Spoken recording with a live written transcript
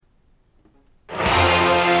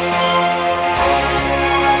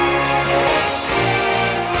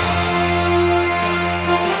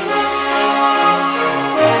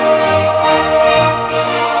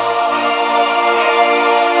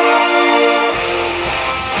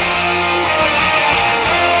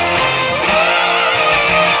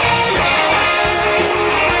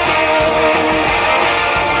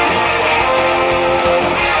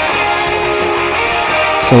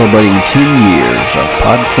Celebrating 2 years of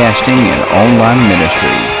podcasting and online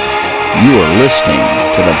ministry, you are listening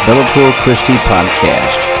to the Bellator Christi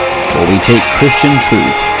podcast, where we take Christian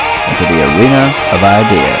truth into the arena of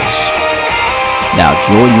ideas. Now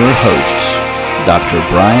join your hosts, Dr.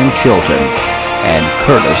 Brian Chilton and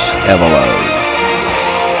Curtis Evelo.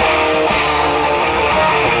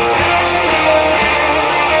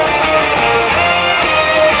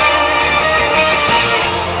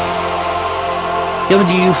 Coming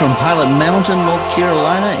to you from Pilot Mountain, North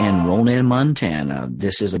Carolina, and Ronan, Montana.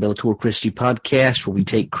 This is the Bellator Christi podcast, where we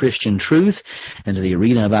take Christian truth into the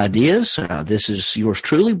arena of ideas. This is yours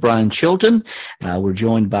truly, Brian Chilton. We're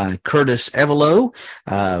joined by Curtis Evelo.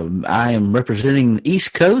 I am representing the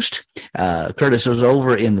East Coast. Curtis is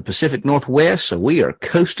over in the Pacific Northwest, so we are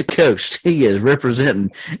coast to coast. He is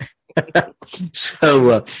representing.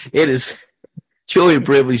 So it is joy and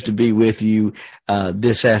privilege to be with you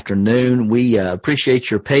this afternoon. We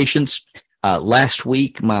appreciate your patience. Last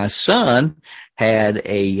week, my son had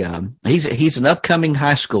he's an upcoming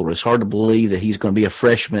high schooler. It's hard to believe that he's going to be a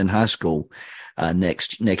freshman in high school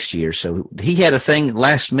next year. So he had a thing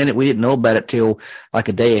last minute. We didn't know about it till like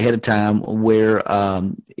a day ahead of time, where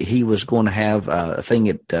he was going to have a thing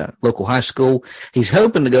at local high school. He's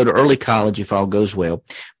hoping to go to early college if all goes well,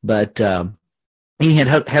 but he had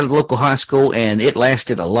a local high school, and it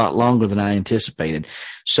lasted a lot longer than I anticipated.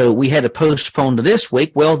 So we had to postpone to this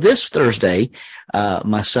week. Well, this Thursday,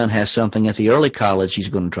 my son has something at the early college he's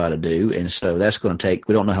going to try to do, and so that's going to take,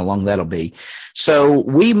 we don't know how long that'll be. So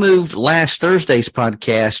we moved last Thursday's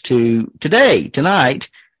podcast to tonight,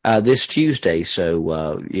 this Tuesday.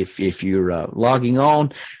 So if you're logging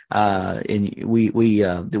on, and we're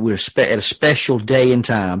at a special day and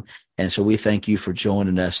time. And so we thank you for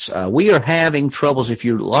joining us. We are having troubles. If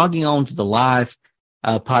you're logging on to the live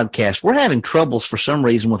podcast, we're having troubles for some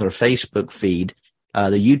reason with our Facebook feed.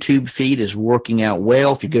 The YouTube feed is working out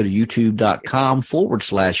well. If you go to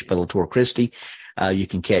youtube.com/Bellator Christi, you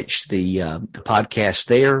can catch the podcast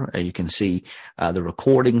there. You can see the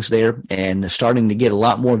recordings there, and starting to get a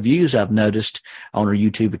lot more views, I've noticed, on our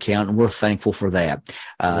YouTube account, and we're thankful for that.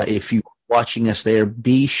 If you watching us there,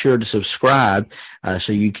 be sure to subscribe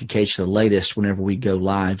so you can catch the latest whenever we go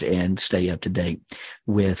live and stay up to date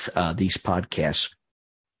with these podcasts.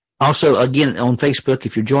 Also, again, on Facebook,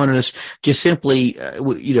 if you're joining us, just simply,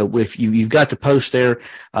 if you've got the post there,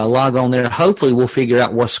 log on there. Hopefully we'll figure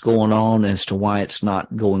out what's going on as to why it's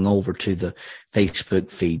not going over to the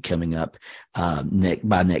Facebook feed coming up by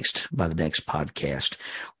the next podcast.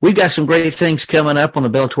 We've got some great things coming up on the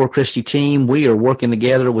Bellator Christi team. We are working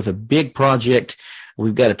together with a big project.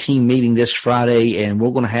 We've got a team meeting this Friday, and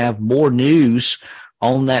we're going to have more news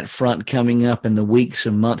on that front coming up in the weeks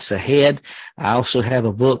and months ahead. I also have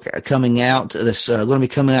a book coming out that's going to be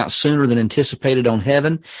coming out sooner than anticipated on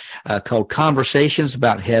heaven, called Conversations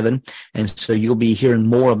About Heaven. And so you'll be hearing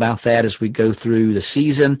more about that as we go through the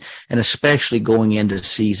season, and especially going into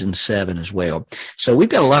season 7 as well. So we've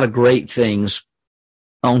got a lot of great things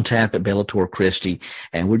on tap at Bellator Christi,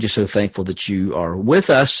 and we're just so thankful that you are with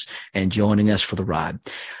us and joining us for the ride.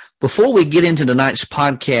 Before we get into tonight's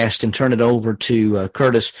podcast and turn it over to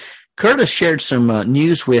Curtis shared some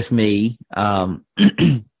news with me.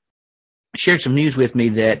 Shared some news with me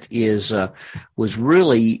that was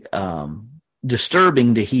really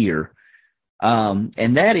disturbing to hear, and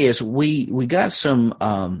that is we got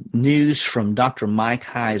some news from Dr. Mike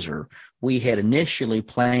Heiser. We had initially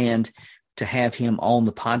planned to have him on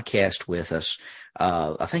the podcast with us.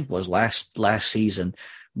 I think it was last season.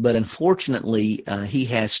 But unfortunately, he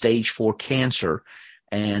has stage 4 cancer,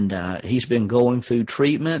 and he's been going through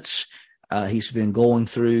treatments. He's been going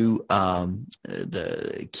through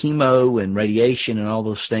the chemo and radiation and all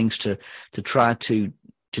those things to try to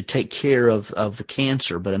take care of the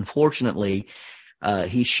cancer. But unfortunately,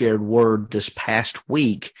 he shared word this past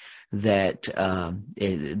week that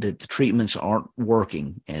the treatments aren't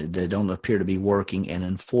working, and they don't appear to be working. And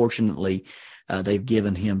unfortunately, they've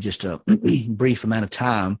given him just a brief amount of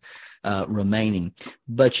time remaining.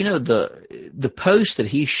 But, the post that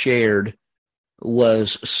he shared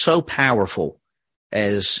was so powerful,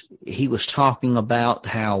 as he was talking about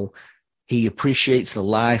how he appreciates the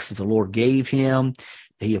life that the Lord gave him.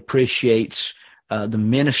 He appreciates the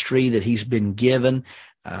ministry that he's been given,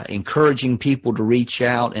 encouraging people to reach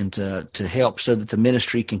out and to help so that the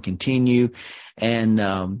ministry can continue.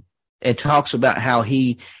 And it talks about how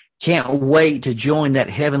he can't wait to join that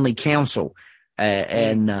heavenly council.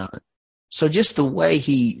 So just the way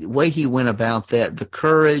he went about that, the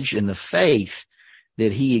courage and the faith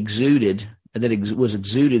that he exuded, was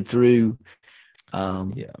exuded through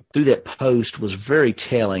that post, was very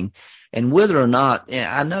telling. And whether or not, and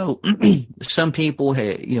I know some people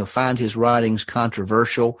find his writings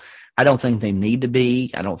controversial. I don't think they need to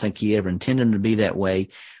be. I don't think he ever intended them to be that way.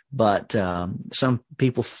 But some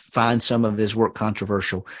people find some of his work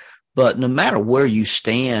controversial. But no matter where you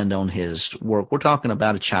stand on his work, we're talking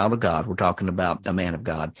about a child of God. We're talking about a man of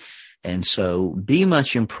God. And so be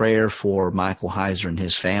much in prayer for Michael Heiser and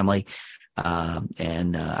his family.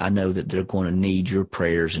 And I know that they're going to need your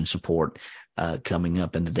prayers and support coming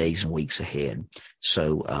up in the days and weeks ahead.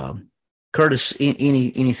 So, Curtis,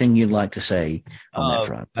 anything you'd like to say on that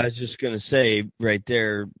front? I was just going to say right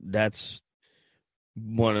there, that's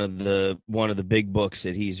one of the big books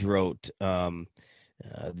that he's wrote,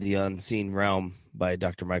 The Unseen Realm by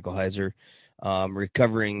Dr. Michael Heiser,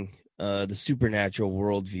 recovering the supernatural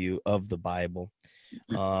worldview of the Bible.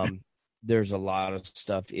 There's a lot of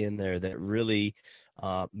stuff in there that really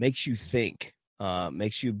makes you think,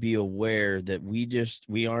 makes you be aware that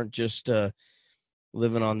we aren't just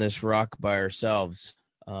living on this rock by ourselves.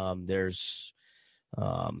 There's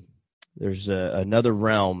another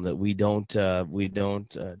realm that we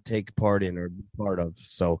don't take part in or be part of.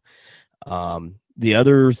 So the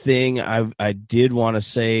other thing I did want to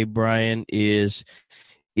say, Brian, is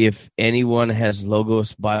if anyone has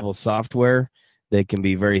Logos Bible software, they can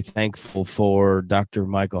be very thankful for Dr.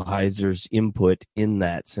 Michael Heiser's input in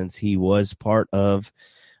that, since he was part of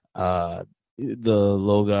the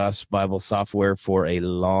Logos Bible software for a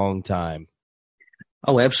long time.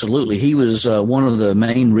 Oh, absolutely. He was one of the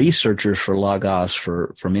main researchers for Logos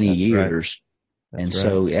for many years. Right. And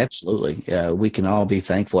so, absolutely, we can all be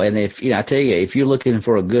thankful. And if I tell you, if you're looking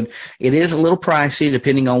for it is a little pricey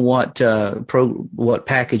depending on what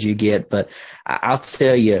package you get. But I'll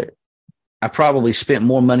tell you, I probably spent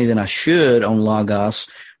more money than I should on Logos.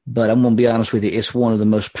 But I'm going to be honest with you, it's one of the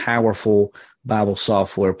most powerful Bible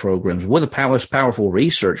software programs, one of the most powerful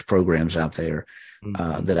research programs out there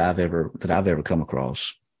that I've ever come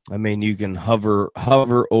across. I mean, you can hover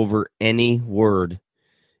over any word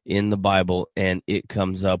in the Bible, and it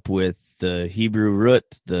comes up with the Hebrew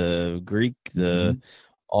root, the Greek,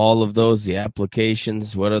 all of those, the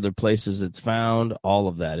applications, what other places it's found, all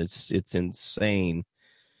of that. It's insane,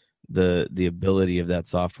 the ability of that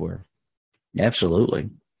software. Absolutely.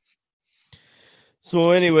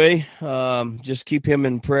 So anyway, just keep him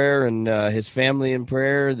in prayer and his family in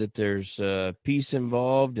prayer, that there's peace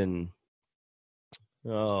involved. And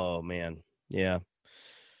oh man, yeah,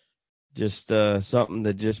 just something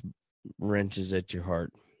that just wrenches at your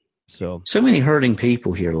heart. So many hurting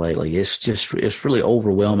people here lately. It's really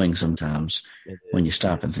overwhelming sometimes when you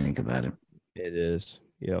stop and think about it. It is.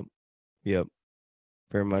 Yep.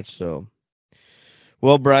 Very much so.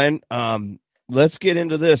 Well, Brian, let's get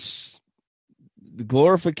into this. The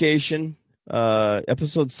Glorification,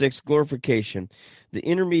 episode 6, Glorification, the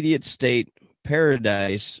intermediate state,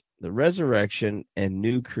 paradise, the resurrection, and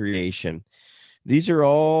new creation. These are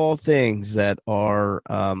all things that are,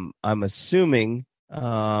 I'm assuming,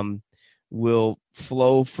 will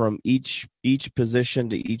flow from each position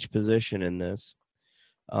to each position in this.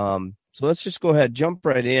 So let's just go ahead, jump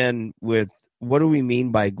right in with, what do we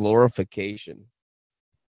mean by glorification?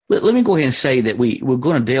 Let me go ahead and say that we're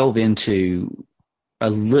going to delve into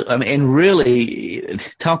and really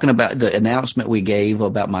talking about the announcement we gave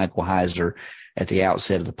about Michael Heiser at the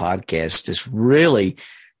outset of the podcast is really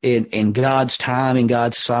in God's time and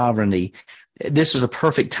God's sovereignty. This is a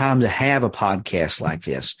perfect time to have a podcast like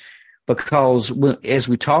this, because as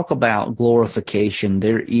we talk about glorification,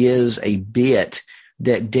 there is a bit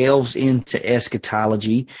that delves into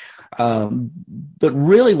eschatology. But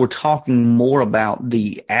really we're talking more about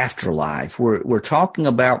the afterlife. We're talking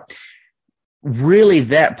about really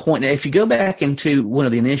that point. Now, if you go back into one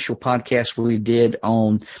of the initial podcasts we did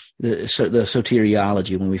on the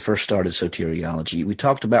soteriology, when we first started soteriology, we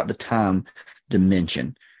talked about the time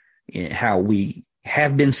dimension, how we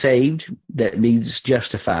have been saved, that means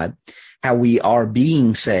justified, how we are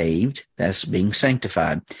being saved, that's being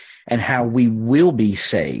sanctified, and how we will be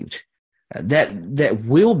saved. That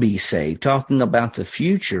will be saved, talking about the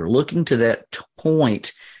future, looking to that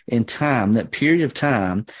point in time, that period of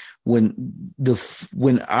time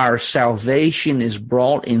when our salvation is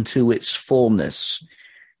brought into its fullness,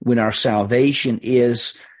 when our salvation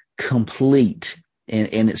is complete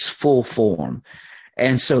in its full form.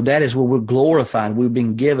 And so that is where we're glorified. We've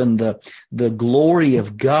been given the glory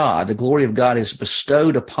of God. The glory of God is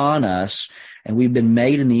bestowed upon us, and we've been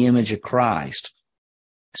made in the image of Christ.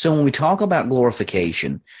 So when we talk about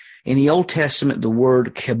glorification, in the Old Testament, the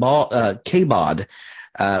word kabod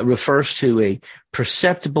refers to a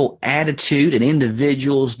perceptible attitude, an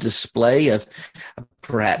individual's display of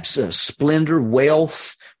perhaps splendor,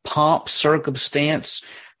 wealth, pomp, circumstance,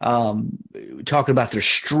 talking about their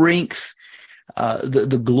strength,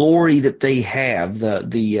 the glory that they have,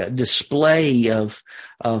 the display of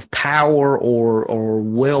power or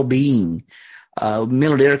well-being.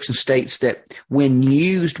 Millard Erickson states that when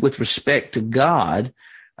used with respect to God,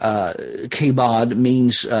 kabod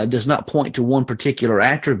means does not point to one particular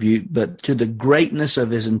attribute, but to the greatness of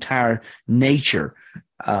his entire nature.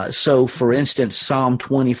 So, for instance, Psalm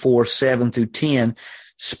 24, 7 through 10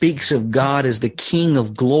 speaks of God as the King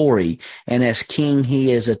of glory, and as King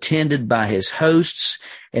he is attended by his hosts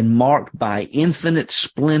and marked by infinite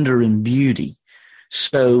splendor and beauty.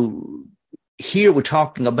 So here we're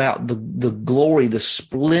talking about the glory, the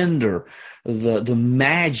splendor, the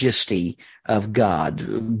majesty of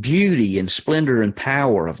God, beauty and splendor and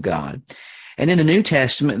power of God. And in the New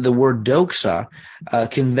Testament, the word doxa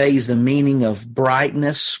conveys the meaning of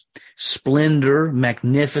brightness, splendor,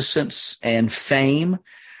 magnificence, and fame.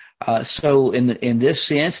 So in this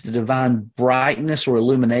sense, the divine brightness or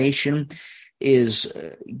illumination is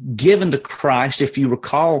given to Christ. If you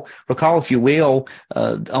recall, if you will,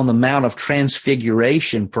 on the Mount of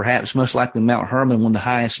Transfiguration, perhaps most likely Mount Hermon, one of the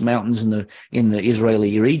highest mountains in the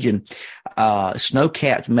Israeli region,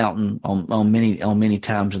 snow-capped mountain during many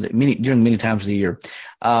times of the year.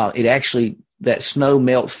 It actually, that snow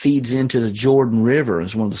melt feeds into the Jordan River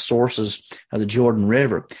as one of the sources of the Jordan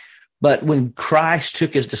River. But when Christ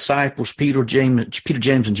took his disciples, Peter, James,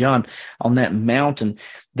 and John, on that mountain,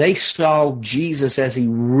 they saw Jesus as he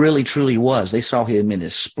really, truly was. They saw him in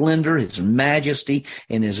his splendor, his majesty,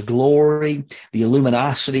 in his glory, the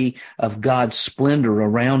luminosity of God's splendor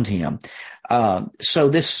around him. So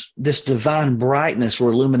this divine brightness or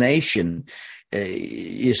illumination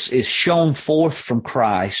is shown forth from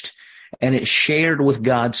Christ, and it's shared with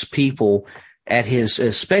God's people at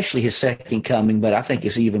especially his second coming, but I think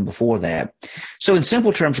it's even before that. So in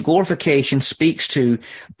simple terms, glorification speaks to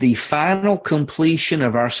the final completion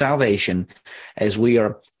of our salvation as we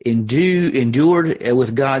are endued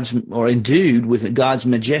with God's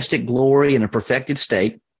majestic glory in a perfected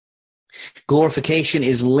state. Glorification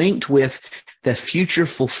is linked with the future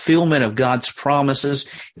fulfillment of God's promises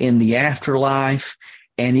in the afterlife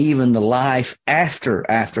and even the life after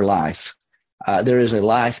afterlife. There is a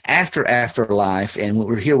life after afterlife, and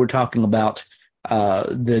we're talking about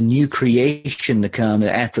the new creation to come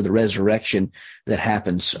after the resurrection that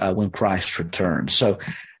happens when Christ returns. So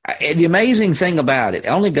the amazing thing about it,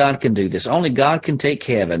 only God can do this. Only God can take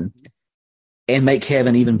heaven and make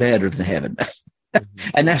heaven even better than heaven.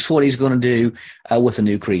 And that's what he's going to do with a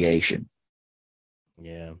new creation.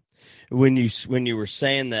 Yeah. When you were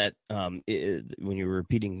saying that, when you were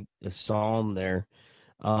repeating the psalm there,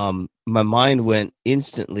 my mind went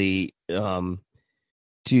instantly to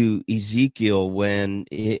Ezekiel when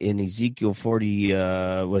in Ezekiel 43,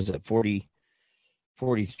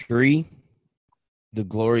 the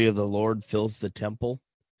glory of the Lord fills the temple,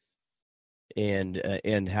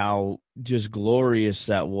 and how just glorious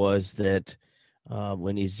that was, that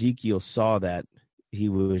when Ezekiel saw that, he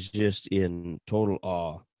was just in total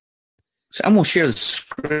awe. So I'm going to share the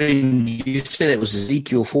screen. You said it was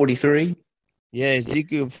Ezekiel 43? Yeah,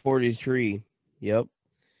 Ezekiel 43. Yep.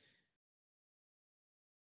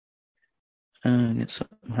 Get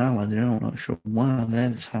something highlighted. I'm not sure why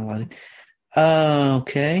that is highlighted.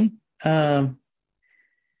 Okay.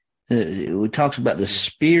 It talks about the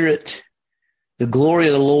Spirit. The glory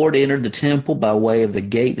of the Lord entered the temple by way of the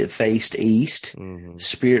gate that faced east. Mm-hmm. The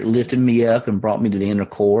Spirit lifted me up and brought me to the inner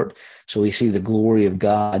court. So we see the glory of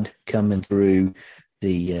God coming through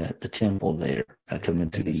the temple there, coming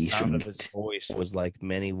through the eastern gate. His voice was like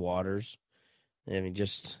many waters. I mean,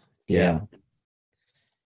 just yeah.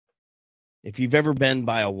 If you've ever been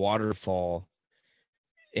by a waterfall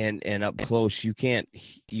and up close, you can't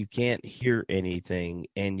hear anything,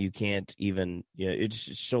 and you can't even. It's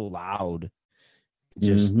just so loud.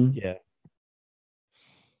 Just yeah.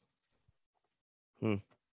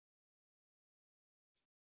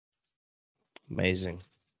 Amazing.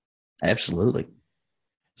 Absolutely.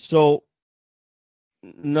 So,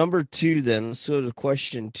 number 2, then, let's go to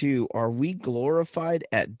question 2. Are we glorified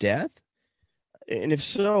at death? And if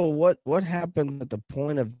so, what happened at the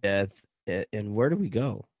point of death, and where do we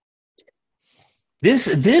go? This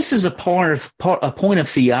is a point of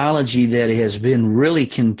theology that has been really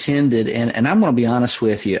contended, and I'm going to be honest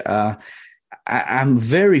with you. I'm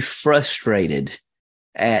very frustrated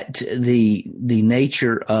at the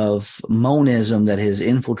nature of monism that has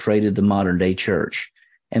infiltrated the modern day church.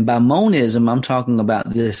 And by monism, I'm talking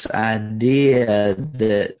about this idea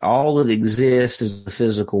that all that exists is the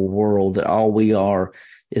physical world, that all we are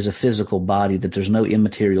is a physical body, that there's no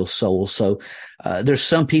immaterial soul. So there's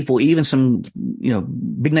some people, even some,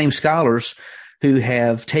 big name scholars, who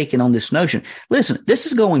have taken on this notion. Listen, this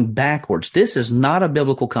is going backwards. This is not a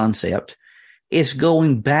biblical concept. It's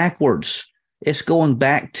going backwards. It's going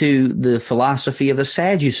back to the philosophy of the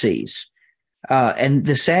Sadducees. And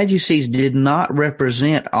the Sadducees did not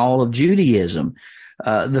represent all of Judaism.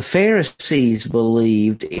 The Pharisees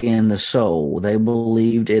believed in the soul. They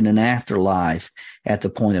believed in an afterlife at the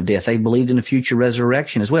point of death. They believed in a future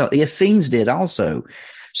resurrection as well. The Essenes did also.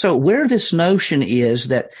 So where this notion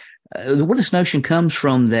comes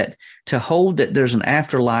from, that to hold that there's an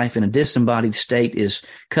afterlife in a disembodied state, is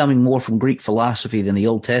coming more from Greek philosophy than the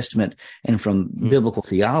Old Testament and from biblical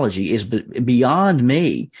theology, is beyond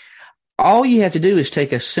me. All you have to do is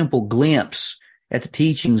take a simple glimpse at the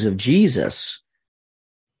teachings of Jesus,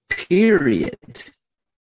 period.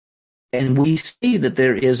 And we see that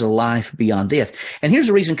there is a life beyond death. And here's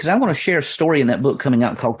the reason, because I want to share a story in that book coming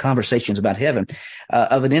out called Conversations About Heaven,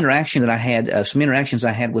 of an interaction that I had, some interactions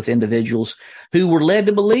I had with individuals who were led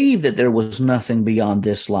to believe that there was nothing beyond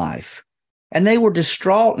this life. And they were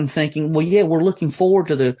distraught and thinking, well, yeah, we're looking forward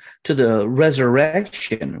to the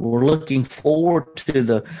resurrection. We're looking forward to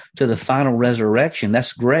the final resurrection.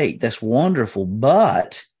 That's great. That's wonderful.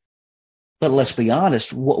 But let's be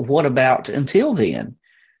honest, what about until then?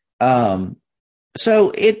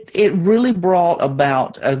 So it really brought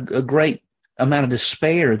about a great amount of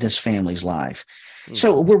despair in this family's life.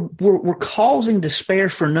 So we're causing despair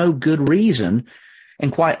for no good reason.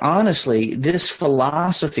 And quite honestly, this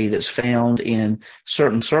philosophy that's found in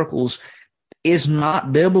certain circles is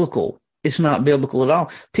not biblical. It's not biblical at all.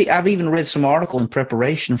 I've even read some article in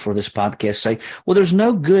preparation for this podcast say, well, there's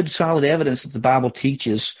no good solid evidence that the Bible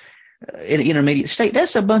teaches in an intermediate state.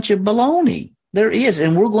 That's a bunch of baloney. There is,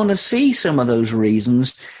 and we're going to see some of those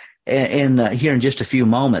reasons in here in just a few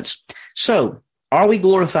moments. So, are we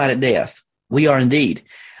glorified at death? We are indeed.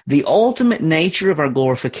 The ultimate nature of our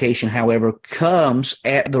glorification, however, comes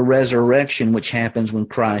at the resurrection, which happens when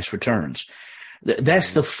Christ returns.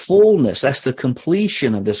 That's the fullness, that's the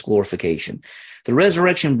completion of this glorification. The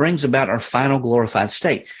resurrection brings about our final glorified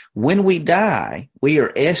state. When we die, we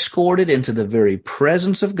are escorted into the very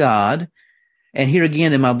presence of God. And here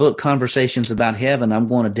again in my book, Conversations About Heaven, I'm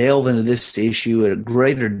going to delve into this issue at a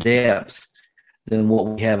greater depth than what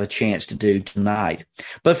we have a chance to do tonight.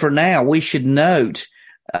 But for now, we should note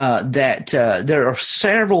that there are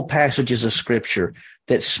several passages of Scripture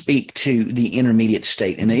that speak to the intermediate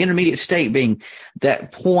state, and the intermediate state being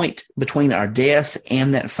that point between our death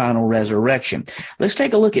and that final resurrection. Let's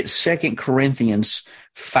take a look at 2 Corinthians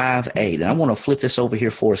 5:8, and I want to flip this over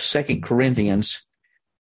here for us. 2 Corinthians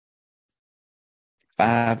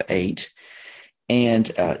 5:8.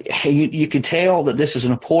 And you can tell that this is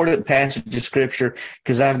an important passage of Scripture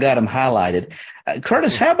because I've got them highlighted.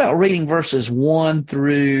 Curtis, how about reading verses 1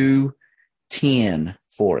 through 10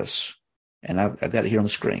 for us? And I've got it here on the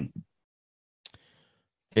screen.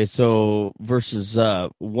 Okay, so verses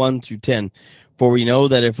 1 through 10. For we know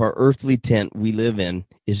that if our earthly tent we live in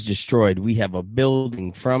is destroyed, we have a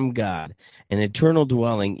building from God, an eternal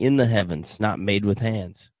dwelling in the heavens, not made with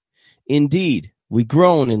hands. Indeed, we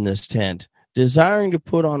groan in this tent, desiring to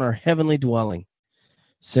put on our heavenly dwelling.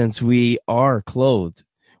 Since we are clothed,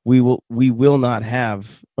 we will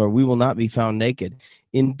not be found naked.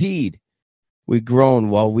 Indeed, we groan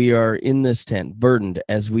while we are in this tent, burdened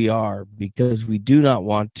as we are, because we do not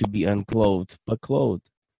want to be unclothed, but clothed,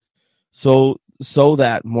 so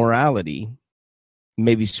that morality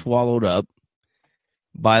may be swallowed up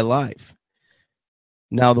by life.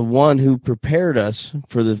 Now the one who prepared us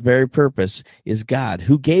for this very purpose is God,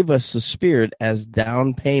 who gave us the Spirit as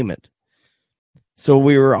down payment. So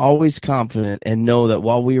we were always confident and know that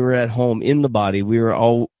while we were at home in the body, we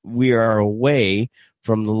are away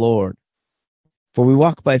from the Lord. For we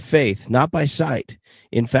walk by faith, not by sight.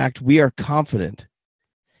 In fact, we are confident,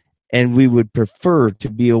 and we would prefer to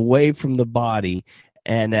be away from the body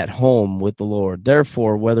and at home with the Lord.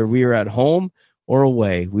 Therefore, whether we are at home or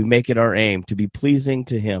away, we make it our aim to be pleasing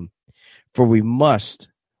to Him. For we must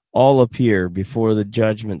all appear before the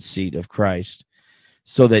judgment seat of Christ,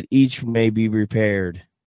 so that each may be repaid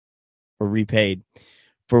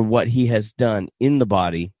for what he has done in the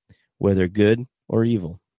body, whether good or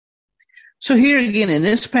evil. So here again, in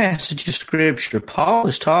this passage of Scripture, Paul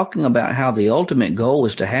is talking about how the ultimate goal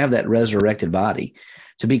is to have that resurrected body,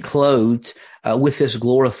 to be clothed with this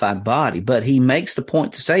glorified body. But he makes the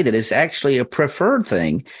point to say that it's actually a preferred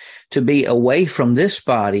thing to be away from this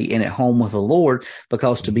body and at home with the Lord,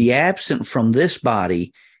 because to be absent from this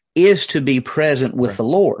body is to be present with the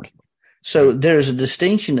Lord. So there's a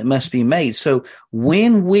distinction that must be made. So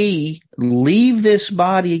when we leave this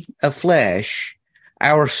body of flesh,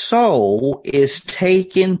 our soul is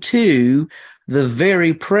taken to the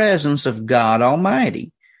very presence of God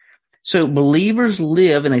Almighty. So believers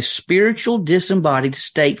live in a spiritual disembodied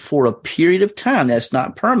state for a period of time. That's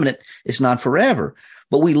not permanent. It's not forever.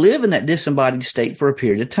 But we live in that disembodied state for a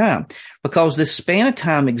period of time because this span of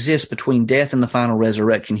time exists between death and the final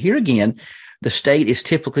resurrection. Here again, the state is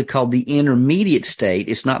typically called the intermediate state.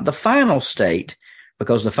 It's not the final state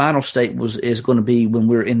because the final state is going to be when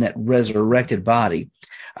we're in that resurrected body.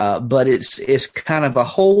 But it's kind of a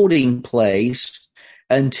holding place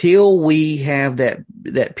until we have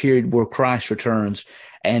that period where Christ returns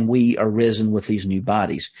and we are risen with these new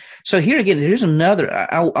bodies. So here again, here's another.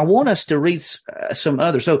 I want us to read some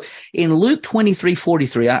other. So in Luke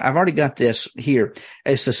 23:43, I've already got this here.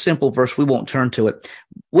 It's a simple verse. We won't turn to it.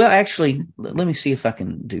 Well, actually, let me see if I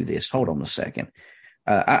can do this. Hold on a second.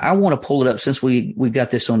 I want to pull it up since we've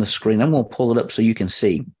got this on the screen. I'm going to pull it up so you can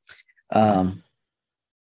see. Well,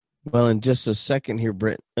 in just a second here,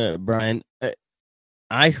 Brian,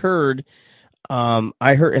 I heard, and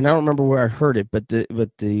I don't remember where I heard it, but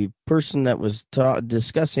the person that was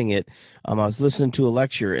discussing it, I was listening to a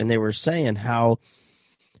lecture, and they were saying how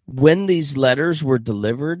when these letters were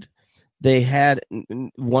delivered, they had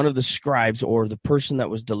one of the scribes or the person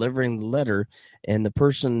that was delivering the letter and the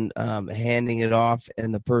person handing it off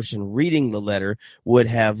and the person reading the letter would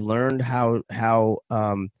have learned how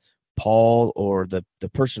Paul or the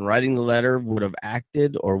person writing the letter would have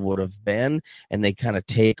acted or would have been, and they kind of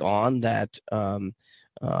take on that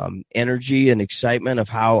energy and excitement of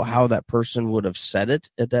how that person would have said it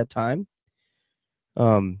at that time.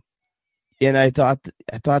 And I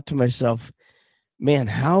thought to myself, man,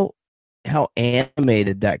 how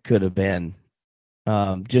animated that could have been.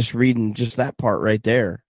 Just reading just that part right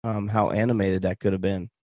there, how animated that could have been.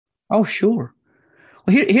 Oh, sure.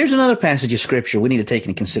 Well, here's another passage of scripture we need to take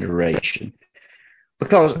into consideration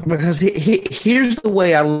because here's the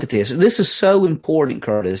way I look at this. This is so important,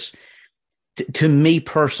 Curtis, to me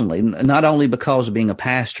personally, not only because of being a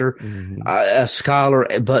pastor, a scholar,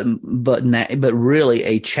 but really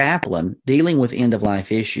a chaplain dealing with end of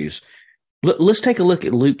life issues. Let's take a look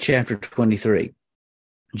at Luke chapter 23.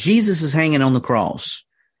 Jesus is hanging on the cross,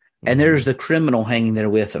 and there's the criminal hanging there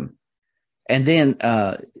with him. And then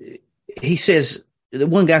he says, the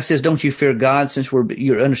one guy says, "Don't you fear God, since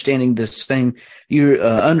you're understanding the same, you're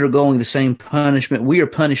undergoing the same punishment. We are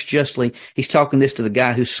punished justly." He's talking this to the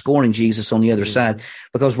guy who's scorning Jesus on the other side,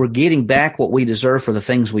 because we're getting back what we deserve for the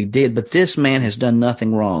things we did. But this man has done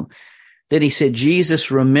nothing wrong. Then he said, "Jesus,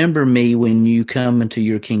 remember me when you come into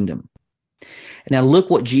your kingdom." Now look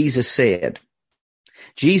what Jesus said.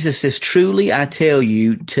 Jesus says, "Truly I tell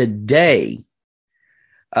you, today,"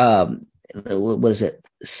 what is it?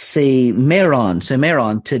 Semeron,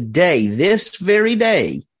 today, this very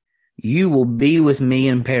day, you will be with me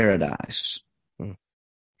in paradise.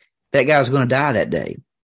 That guy was going to die that day.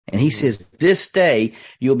 And he says, this day,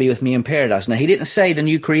 you'll be with me in paradise. Now, he didn't say the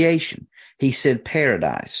new creation. He said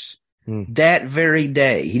paradise. That very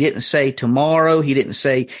day. He didn't say tomorrow. He didn't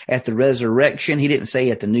say at the resurrection. He didn't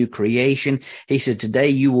say at the new creation. He said, today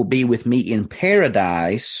you will be with me in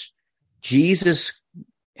paradise. Jesus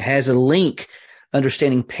has a link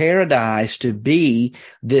understanding paradise to be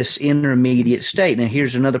this intermediate state. Now,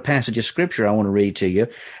 here's another passage of scripture I want to read to you,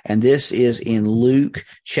 and this is in Luke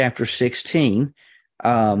chapter 16,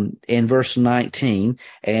 in verse 19,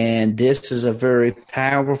 and this is a very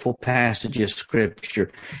powerful passage of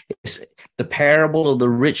scripture. It's the parable of the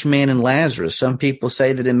rich man and Lazarus. Some people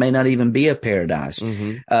say that it may not even be a paradise.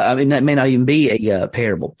 That may not even be a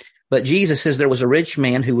parable. But Jesus says there was a rich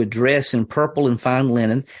man who would dress in purple and fine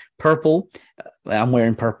linen. Purple, I'm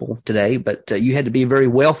wearing purple today, but you had to be very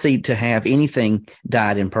wealthy to have anything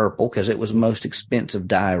dyed in purple because it was the most expensive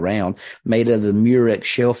dye around, made of the murex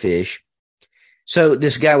shellfish. So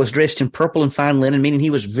this guy was dressed in purple and fine linen, meaning he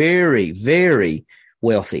was very, very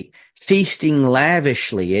wealthy, feasting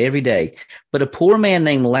lavishly every day. But a poor man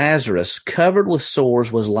named Lazarus, covered with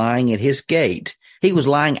sores, was lying at his gate. He was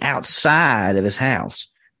lying outside of his house.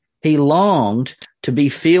 He longed to be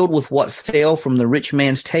filled with what fell from the rich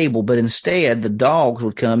man's table, but instead the dogs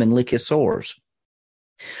would come and lick his sores.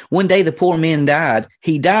 One day the poor man died.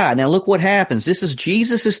 He died. Now look what happens. This is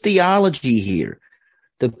Jesus' theology here.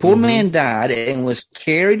 The poor man died and was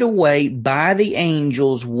carried away by the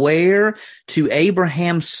angels where? To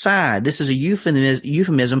Abraham's side. This is a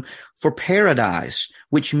euphemism for paradise,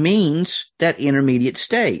 which means that intermediate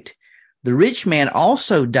state. The rich man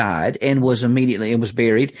also died and was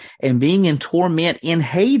buried, and being in torment in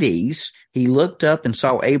Hades, he looked up and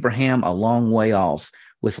saw Abraham a long way off,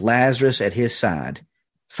 with Lazarus at his side.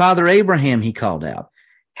 "Father Abraham," he called out,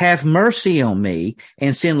 "have mercy on me,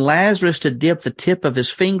 and send Lazarus to dip the tip of his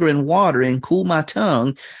finger in water and cool my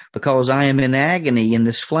tongue, because I am in agony in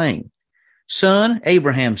this flame." "Son,"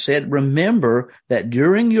 Abraham said, "remember that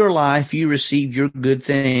during your life you received your good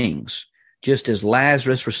things, just as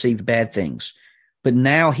Lazarus received bad things. But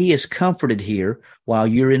now he is comforted here while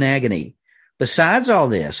you're in agony. Besides all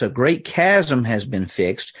this, a great chasm has been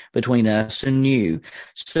fixed between us and you,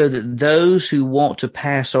 so that those who want to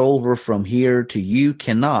pass over from here to you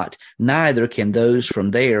cannot, neither can those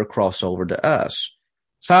from there cross over to us."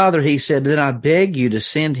 "Father," he said, "then I beg you to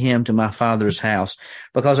send him to my father's house,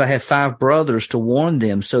 because I have 5 brothers, to warn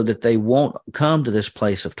them so that they won't come to this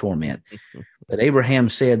place of torment." But Abraham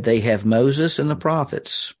said, "They have Moses and the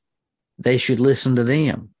prophets. They should listen to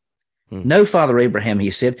them." "No, Father Abraham,"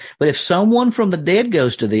 he said, "but if someone from the dead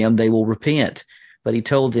goes to them, they will repent." But he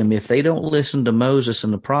told them, "If they don't listen to Moses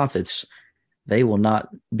and the prophets, they will not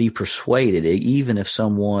be persuaded, even if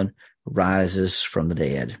someone rises from the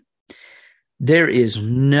dead." There is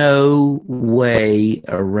no way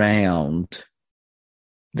around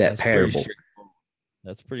that parable.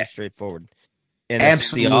 That's pretty straightforward. And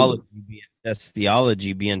Absolutely. that's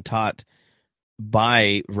theology being taught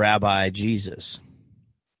by Rabbi Jesus.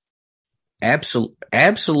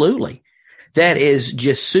 Absolutely. That is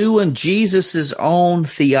Yeshua and Jesus's own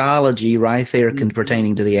theology right there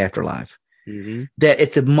pertaining to the afterlife. Mm-hmm. That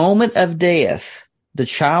at the moment of death, the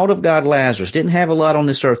child of God, Lazarus, didn't have a lot on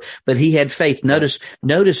this earth, but he had faith.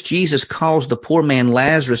 Notice Jesus calls the poor man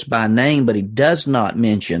Lazarus by name, but he does not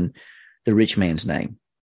mention the rich man's name.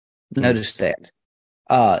 Notice that.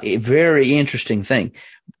 A very interesting thing.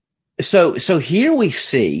 So here we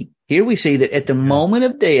see that at the moment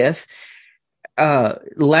of death,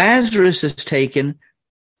 Lazarus is taken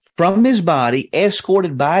from his body,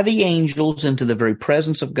 escorted by the angels into the very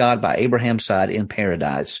presence of God by Abraham's side in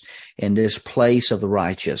paradise, in this place of the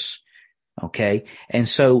righteous. Okay. And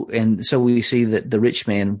so we see that the rich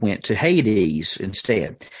man went to Hades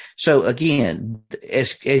instead. So again,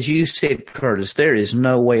 as you said, Curtis, there is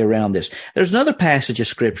no way around this. There's another passage of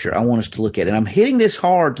scripture I want us to look at, and I'm hitting this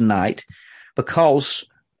hard tonight because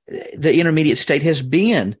the intermediate state has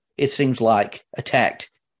been, it seems like, attacked.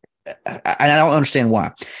 And I don't understand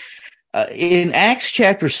why. In Acts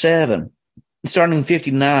chapter 7, starting in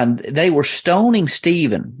 59, they were stoning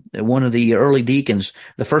Stephen, one of the early deacons,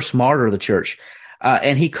 the first martyr of the church.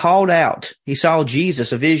 And he called out. He saw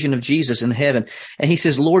Jesus, a vision of Jesus in heaven. And he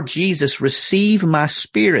says, "Lord Jesus, receive my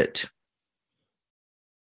spirit."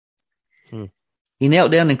 He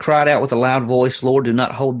knelt down and cried out with a loud voice, "Lord, do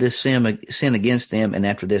not hold this sin against them." And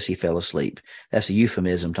after this, he fell asleep. That's a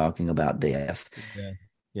euphemism talking about death.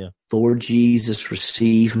 Yeah. "Lord Jesus,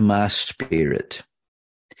 receive my spirit."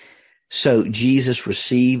 So Jesus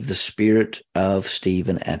received the spirit of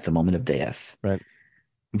Stephen at the moment of death. Right.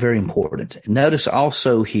 Very important. Notice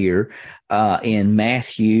also here in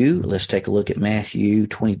Matthew, let's take a look at Matthew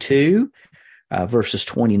 22, verses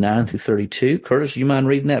 29 through 32. Curtis, do you mind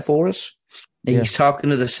reading that for us? Yeah. He's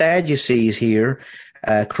talking to the Sadducees here,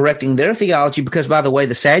 correcting their theology, because, by the way,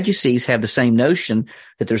 the Sadducees have the same notion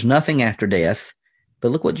that there's nothing after death.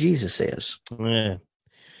 But look what Jesus says. Yeah.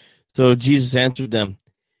 So Jesus answered them,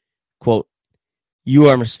 quote, "You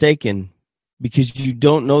are mistaken, because you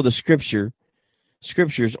don't know the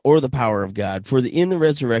scriptures or the power of God. For in the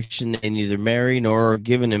resurrection they neither marry nor are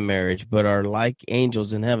given in marriage, but are like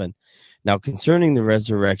angels in heaven. Now concerning the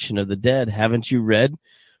resurrection of the dead, haven't you read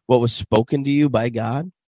what was spoken to you by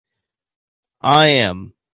God? I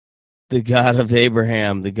am the God of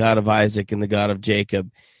Abraham, the God of Isaac, and the God of Jacob.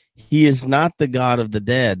 He is not the God of the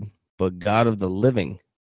dead, but God of the living."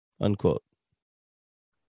 Unquote.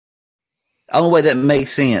 The only way that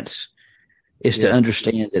makes sense is to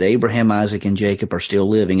understand that Abraham, Isaac, and Jacob are still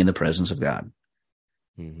living in the presence of God.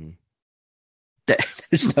 Mm-hmm.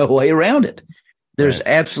 There's no way around it. There's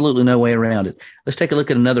absolutely no way around it. Let's take a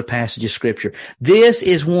look at another passage of scripture. This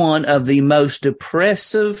is one of the most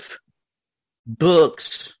depressing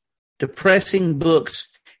books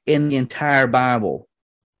in the entire Bible.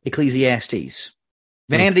 Ecclesiastes.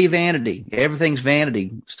 Vanity, vanity. Everything's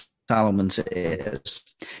vanity, Solomon says.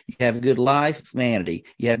 You have a good life, vanity.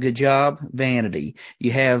 You have a good job, vanity.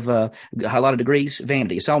 You have a lot of degrees,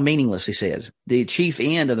 vanity. It's all meaningless, he says. The chief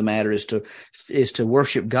end of the matter is to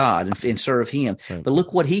worship God and serve him. Right. But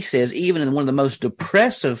look what he says, even in one of the most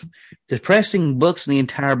depressing books in the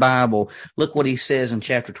entire Bible. Look what he says in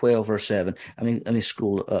chapter 12, verse 7. I mean, let me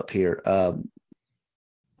scroll up here.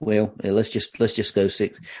 Let's just go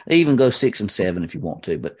 6. Even go 6 and 7 if you want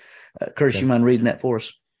to. But Curtis, you mind reading that for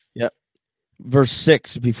us? Yeah. verse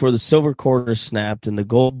 6, before the silver cord is snapped and the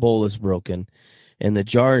gold bowl is broken and the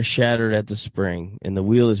jar is shattered at the spring and the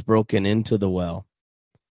wheel is broken into the well.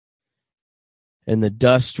 And the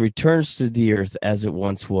dust returns to the earth as it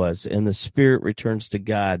once was, and the spirit returns to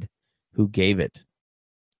God who gave it.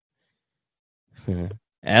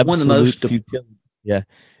 Absolute futility. Yeah,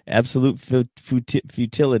 absolute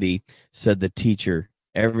futility, said the teacher.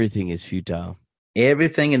 Everything is futile.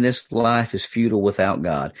 Everything in this life is futile without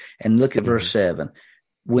God. And look at verse 7.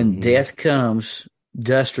 When death comes,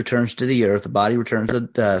 dust returns to the earth, the body returns to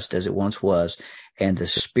dust as it once was, and the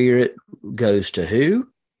spirit goes to who?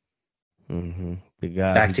 The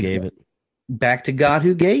God who gave it. Back to God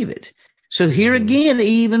who gave it. So here again,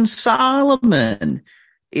 even Solomon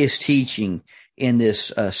is teaching in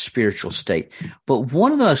this spiritual state. But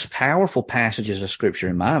one of the most powerful passages of Scripture,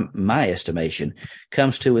 in my estimation,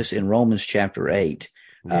 comes to us in Romans chapter 8,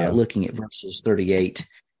 looking at verses 38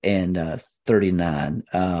 and 39.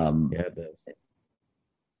 It does.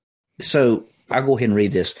 So I'll go ahead and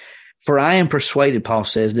read this. For I am persuaded, Paul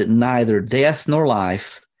says, that neither death nor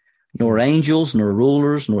life, nor angels, nor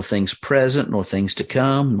rulers, nor things present, nor things to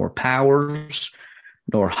come, nor powers,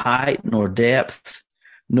 nor height, nor depth,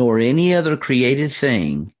 nor any other created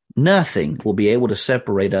thing, nothing will be able to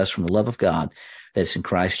separate us from the love of God that's in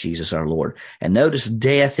Christ Jesus our Lord. And notice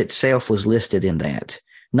death itself was listed in that.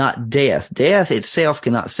 Not death. Death itself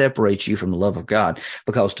cannot separate you from the love of God,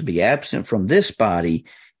 because to be absent from this body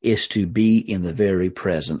is to be in the very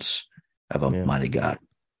presence of Almighty God.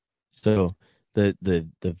 So the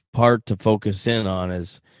part to focus in on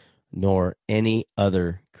is nor any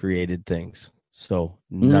other created things. So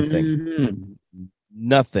nothing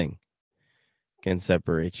can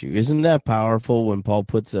separate you. Isn't that powerful when Paul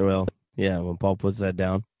puts it? Well, yeah, when Paul puts that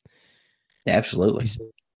down. Absolutely.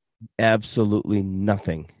 Absolutely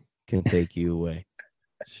nothing can take you away.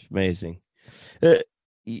 It's amazing.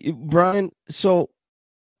 Brian, so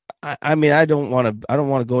I mean, I don't want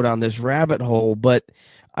to go down this rabbit hole, but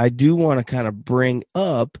I do want to kind of bring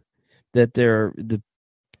up that the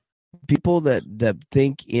people that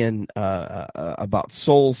think in about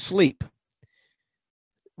soul sleep.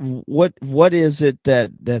 What is it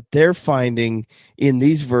that they're finding in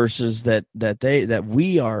these verses that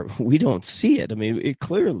we don't see it? I mean, it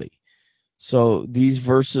clearly. So these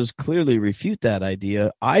verses clearly refute that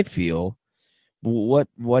idea. I feel.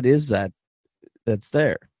 What is that that's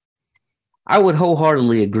there? I would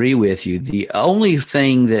wholeheartedly agree with you. The only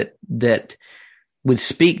thing that would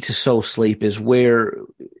speak to soul sleep is where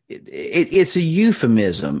it's a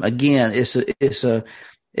euphemism. Again, it's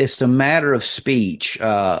a matter of speech,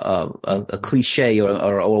 a cliche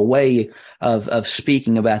or a way of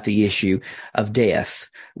speaking about the issue of death.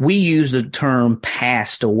 We use the term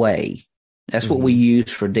passed away. That's what we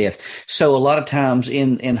use for death. So a lot of times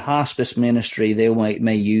in hospice ministry, they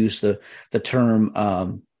may use the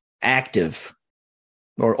term active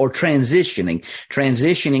or transitioning.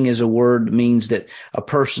 Transitioning is a word means that a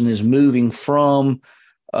person is moving from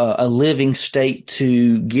a living state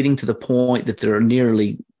to getting to the point that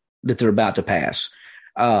they're about to pass.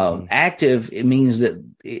 Active, it means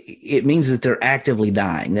that they're actively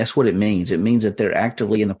dying. That's what it means. It means that they're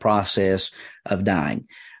actively in the process of dying.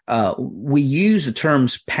 We use the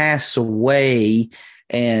terms pass away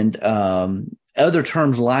and other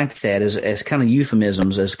terms like that as kind of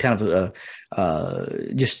euphemisms, as kind of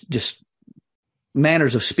just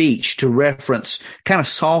manners of speech to reference, kind of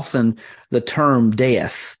soften the term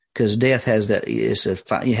death, because death has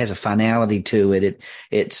it has a finality to it.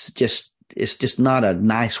 It's just not a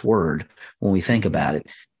nice word when we think about it.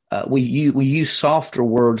 We use softer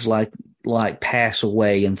words like pass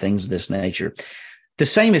away and things of this nature. The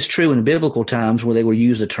same is true in biblical times where they would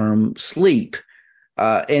use the term sleep.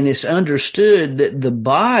 And it's understood that the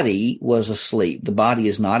body was asleep. The body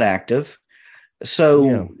is not active.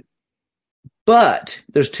 So, but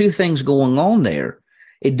there's two things going on there.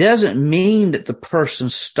 It doesn't mean that the person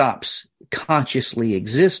stops consciously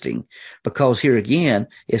existing, because here again,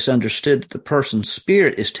 it's understood that the person's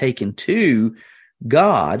spirit is taken to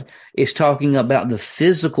God. It's talking about the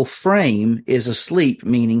physical frame is asleep,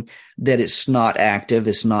 meaning that it's not active,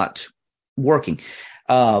 it's not working.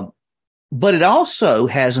 But it also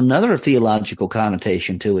has another theological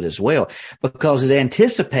connotation to it as well, because it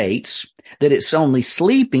anticipates that it's only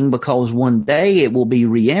sleeping because one day it will be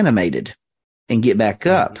reanimated and get back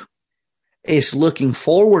up. It's looking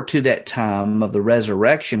forward to that time of the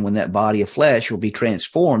resurrection when that body of flesh will be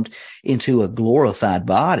transformed into a glorified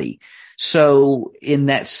body. So in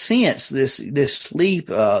that sense, this sleep,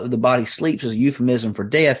 the body sleeps, is a euphemism for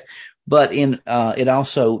death, but it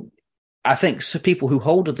also, I think, people who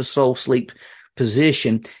hold to the soul sleep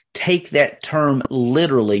position take that term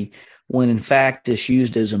literally when in fact it's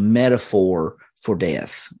used as a metaphor for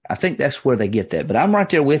death. I think that's where they get that. But I'm right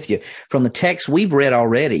there with you. From the text we've read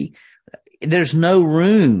already, there's no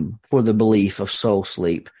room for the belief of soul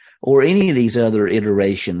sleep or any of these other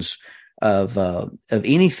iterations of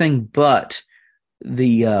anything but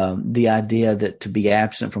the idea that to be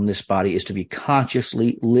absent from this body is to be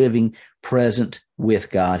consciously living present with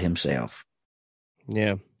God himself.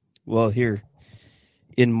 Yeah. Well, here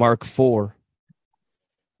in Mark 4,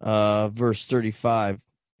 verse 35,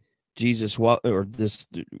 Jesus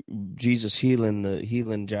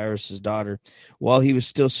healing Jairus' daughter. While he was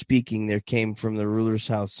still speaking, there came from the ruler's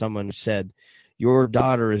house someone who said, "Your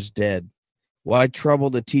daughter is dead. Why trouble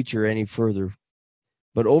the teacher any further?"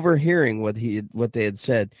 But overhearing what they had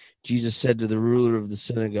said, Jesus said to the ruler of the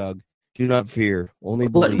synagogue, "Do not fear, only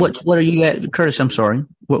believe." What are you at, Curtis? I'm sorry.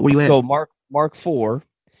 What were you at? So Mark 4,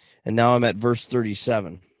 and now I'm at verse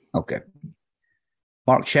 37. Okay.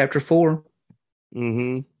 Mark chapter 4.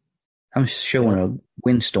 Mm-hmm. I'm showing a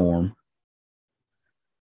windstorm.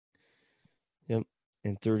 Yep.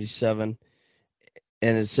 And 37.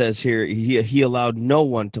 And it says here, he allowed no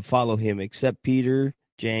one to follow him except Peter,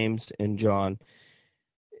 James, and John,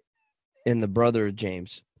 and the brother of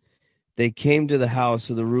James. They came to the house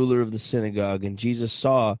of the ruler of the synagogue, and Jesus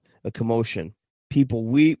saw a commotion, people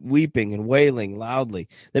weeping and wailing loudly.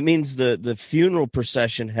 That means the funeral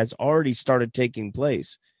procession has already started taking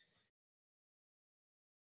place.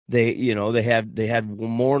 They had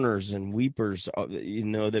mourners and weepers,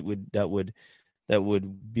 that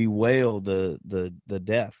would bewail the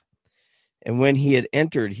death. And when he had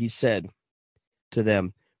entered, he said to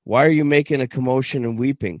them, "Why are you making a commotion and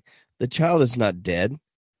weeping? The child is not dead,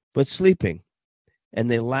 but sleeping."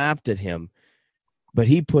 And they laughed at him. But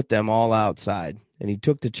he put them all outside, and he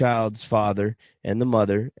took the child's father and the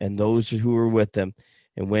mother and those who were with them,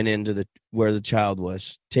 and went into where the child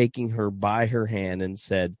was, taking her by her hand, and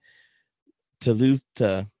said,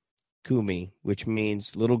 "Talitha Kumi," which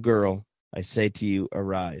means, "Little girl, I say to you,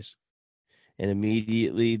 arise." And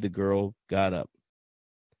immediately the girl got up.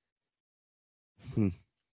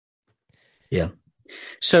 Yeah.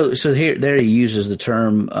 So there he uses the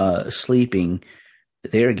term sleeping.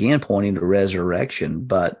 There again, pointing to resurrection,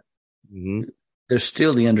 but there's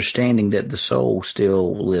still the understanding that the soul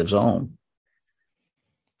still lives on.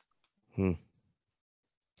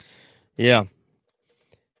 Yeah.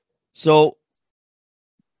 So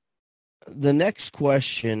the next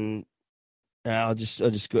question, I'll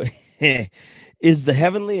just go. Is the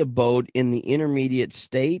heavenly abode in the intermediate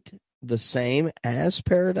state the same as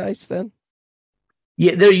paradise then?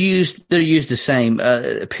 Yeah, they're used the same.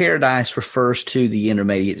 Paradise refers to the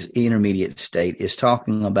intermediate state. It's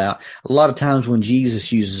talking about, a lot of times when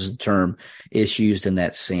Jesus uses the term, it's used in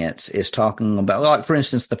that sense. It's talking about, like, for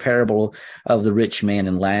instance, the parable of the rich man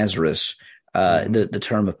and Lazarus. The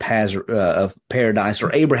term of paradise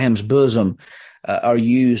or Abraham's bosom are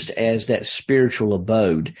used as that spiritual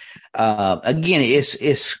abode. Again,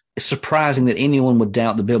 it's surprising that anyone would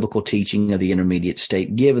doubt the biblical teaching of the intermediate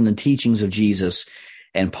state, given the teachings of Jesus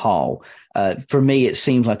and Paul. For me, it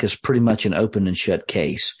seems like it's pretty much an open and shut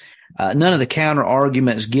case. None of the counter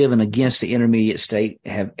arguments given against the intermediate state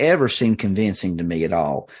have ever seemed convincing to me at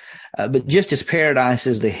all. But just as paradise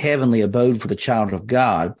is the heavenly abode for the child of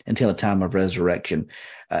God until the time of resurrection,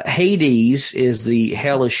 Hades is the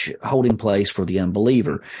hellish holding place for the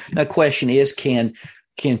unbeliever. Now, the question is, can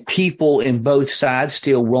people in both sides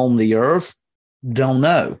still roam the earth? Don't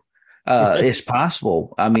know. It's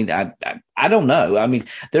possible. I mean, I don't know. I mean,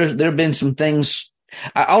 there have been some things.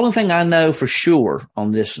 Only thing I know for sure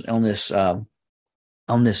on this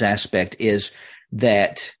aspect is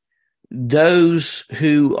that those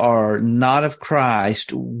who are not of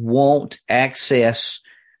Christ won't access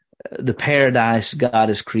the paradise God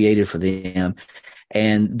has created for them,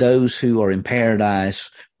 and those who are in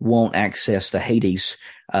paradise won't access the Hades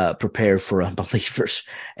prepared for unbelievers.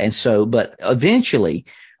 And so, but eventually,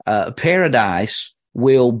 paradise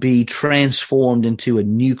will be transformed into a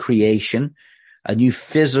new creation, a new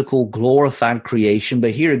physical, glorified creation.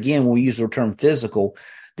 But here again, when we use the term physical,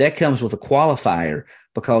 that comes with a qualifier,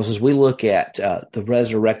 because as we look at the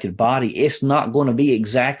resurrected body, it's not going to be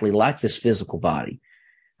exactly like this physical body.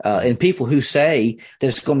 And people who say that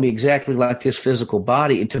it's going to be exactly like this physical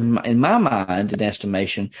body, in my mind and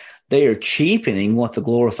estimation, they are cheapening what the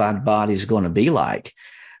glorified body is going to be like.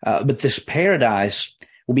 But this paradise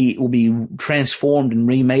will be transformed and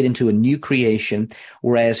remade into a new creation,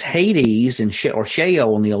 whereas Hades or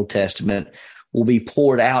Sheol in the Old Testament will be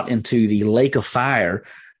poured out into the lake of fire,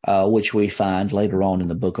 which we find later on in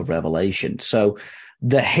the book of Revelation. So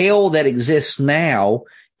the hell that exists now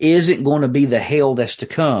isn't going to be the hell that's to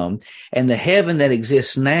come. And the heaven that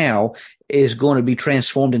exists now is going to be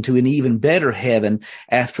transformed into an even better heaven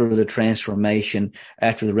after the transformation,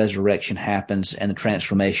 after the resurrection happens and the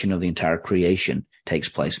transformation of the entire creation takes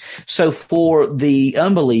place. So for the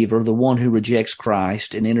unbeliever, the one who rejects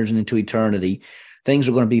Christ and enters into eternity, things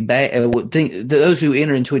are going to be bad. Those who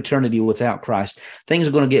enter into eternity without Christ, things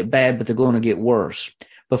are going to get bad, but they're going to get worse.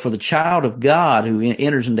 But for the child of God who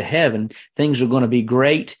enters into heaven, things are going to be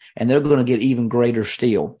great, and they're going to get even greater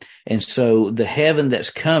still. And so the heaven that's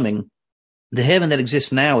coming, the heaven that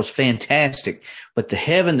exists now is fantastic, but the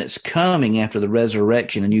heaven that's coming after the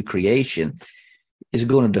resurrection and new creation is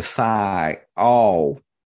going to defy all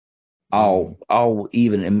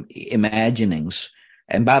even imaginings.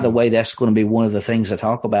 And by the way, that's going to be one of the things I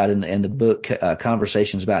talk about in the book,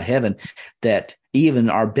 Conversations About Heaven, that even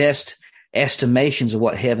our best estimations of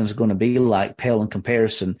what heaven's going to be like pale in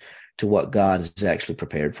comparison to what God has actually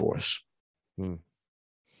prepared for us.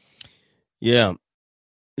 Yeah.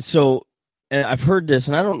 So, and I've heard this,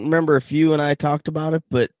 and I don't remember if you and I talked about it,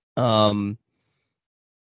 but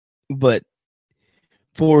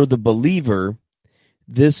for the believer,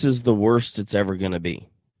 this is the worst it's ever going to be.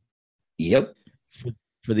 Yep.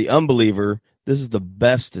 For the unbeliever, this is the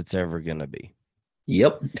best it's ever going to be.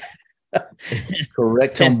 Yep.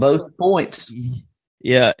 Correct on both points.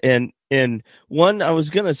 Yeah, and one I was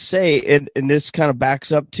going to say, and this kind of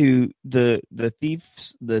backs up to the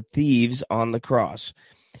thieves on the cross.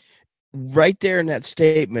 Right there in that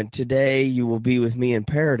statement, today you will be with me in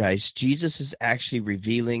paradise, Jesus is actually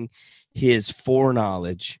revealing his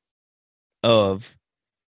foreknowledge of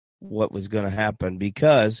what was going to happen,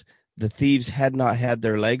 because the thieves had not had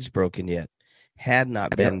their legs broken yet, had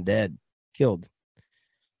not been dead, killed.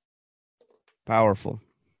 Powerful.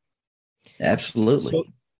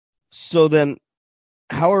 Absolutely. So then,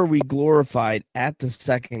 how are we glorified at the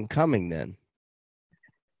second coming then?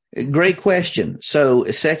 Great question. So,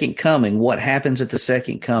 second coming, what happens at the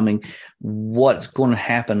second coming? What's going to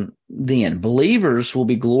happen then? Believers will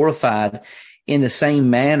be glorified in the same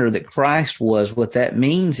manner that Christ was. What that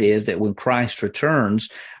means is that when Christ returns,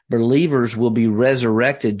 believers will be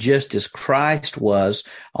resurrected just as Christ was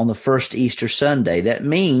on the first Easter Sunday. That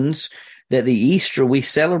means that the Easter we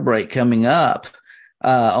celebrate coming up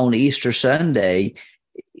on Easter Sunday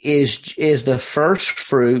is the first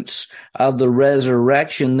fruits of the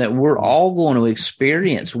resurrection that we're all going to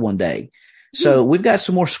experience one day. So we've got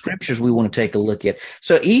some more scriptures we want to take a look at.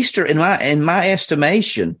 So Easter, in my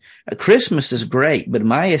estimation, Christmas is great, but in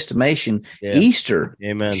my estimation, Easter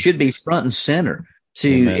should be front and center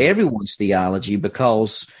to everyone's theology,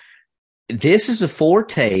 because this is a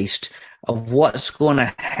foretaste of what's going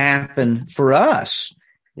to happen for us.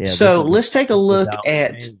 Yeah, so let's take a look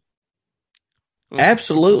at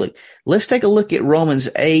absolutely. Let's take a look at Romans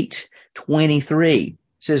 8:23. It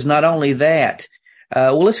says not only that.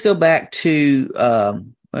 Let's go back to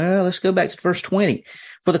verse 20.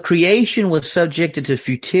 For the creation was subjected to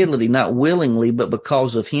futility, not willingly, but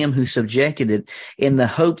because of him who subjected it, in the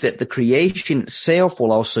hope that the creation itself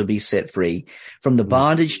will also be set free from the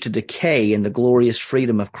bondage to decay and the glorious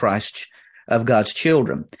freedom of God's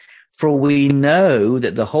children. For we know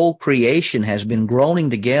that the whole creation has been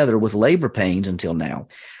groaning together with labor pains until now.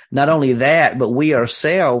 Not only that, but we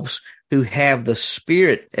ourselves who have the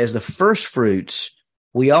Spirit as the first fruits,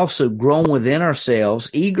 we also groan within ourselves,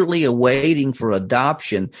 eagerly awaiting for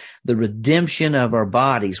adoption, the redemption of our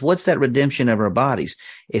bodies. What's that redemption of our bodies?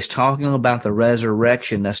 It's talking about the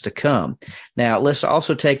resurrection that's to come. Now, let's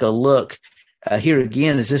also take a look here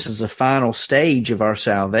again, as this is the final stage of our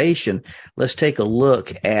salvation. Let's take a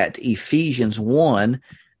look at Ephesians 1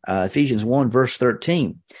 verse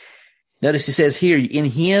 13. Notice it says here, in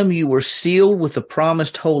him you were sealed with the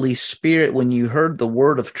promised Holy Spirit when you heard the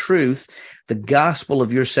word of truth, the gospel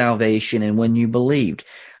of your salvation, and when you believed.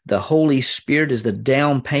 The Holy Spirit is the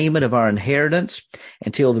down payment of our inheritance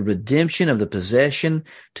until the redemption of the possession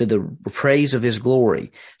to the praise of his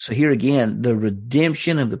glory. So here again, the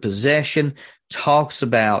redemption of the possession talks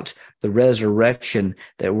about the resurrection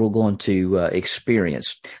that we're going to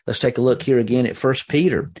experience. Let's take a look here again at 1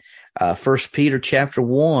 Peter. 1 Peter chapter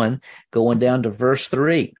 1, going down to verse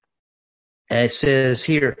 3. It says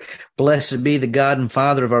here, blessed be the God and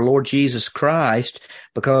Father of our Lord Jesus Christ,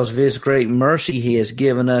 because of his great mercy he has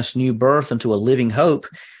given us new birth into a living hope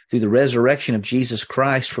through the resurrection of Jesus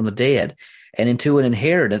Christ from the dead, and into an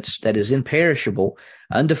inheritance that is imperishable,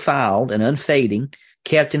 undefiled, and unfading,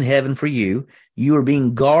 kept in heaven for you. You are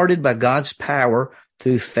being guarded by God's power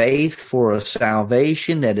through faith for a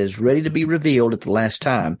salvation that is ready to be revealed at the last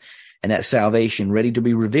time. And that salvation ready to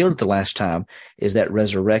be revealed at the last time is that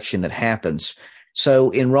resurrection that happens. So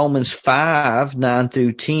in Romans 5, 9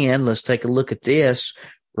 through 10, let's take a look at this.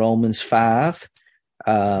 Romans 5,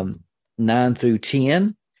 9 through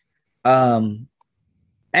 10.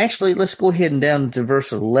 Actually, let's go ahead and down to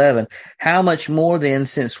verse 11. How much more then,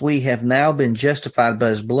 since we have now been justified by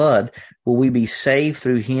his blood, will we be saved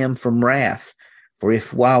through him from wrath? For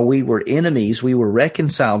if while we were enemies, we were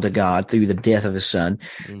reconciled to God through the death of his son,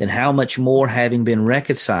 then how much more, having been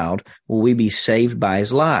reconciled, will we be saved by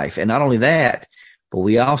his life? And not only that, but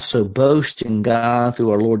we also boast in God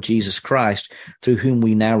through our Lord Jesus Christ, through whom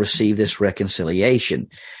we now receive this reconciliation.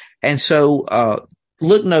 And so,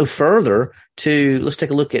 look no further let's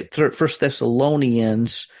take a look at 1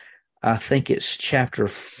 Thessalonians, I think it's chapter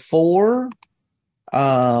 4.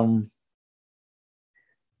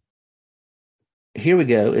 Here we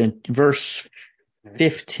go, in verse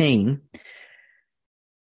 15.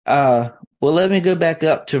 Well, let me go back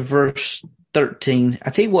up to verse 13. I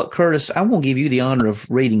tell you what, Curtis, I won't give you the honor of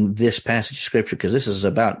reading this passage of Scripture because this is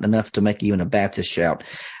about enough to make even a Baptist shout.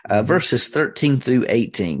 Verses 13 through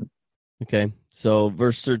 18. Okay, so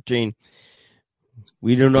verse 13.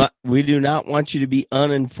 We do not want you to be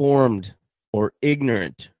uninformed or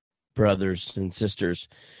ignorant, brothers and sisters,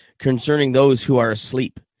 concerning those who are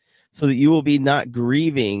asleep, so that you will be not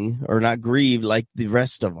grieved like the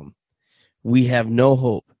rest of them. We have no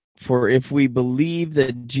hope, for if we believe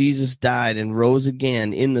that Jesus died and rose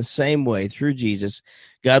again in the same way through Jesus,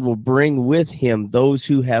 God will bring with him those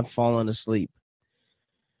who have fallen asleep.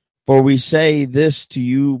 For we say this to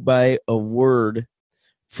you by a word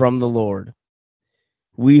from the Lord.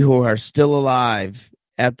 We who are still alive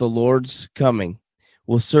at the Lord's coming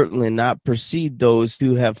will certainly not precede those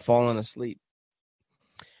who have fallen asleep.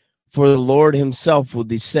 For the Lord himself will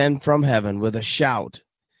descend from heaven with a shout,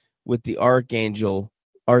 with the archangel's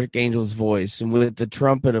voice, and with the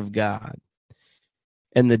trumpet of God.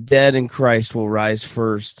 And the dead in Christ will rise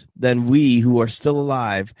first. Then we who are still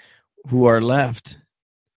alive, who are left,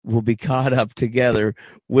 will be caught up together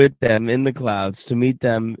with them in the clouds to meet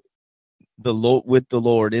them with the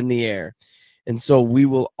Lord in the air. And so we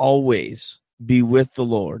will always be with the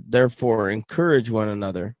Lord. Therefore, encourage one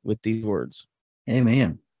another with these words.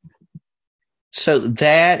 Amen. So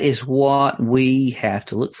that is what we have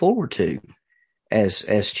to look forward to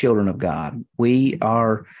as children of God. We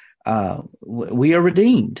are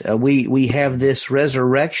redeemed. We have this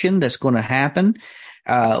resurrection that's going to happen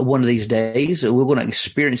one of these days. We're going to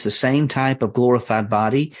experience the same type of glorified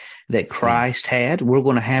body that Christ had. We're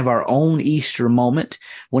going to have our own Easter moment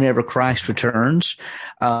whenever Christ returns.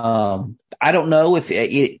 I don't know if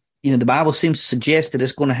the Bible seems to suggest that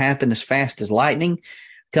it's going to happen as fast as lightning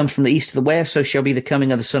comes from the east to the west, so shall be the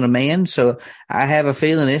coming of the Son of Man. So I have a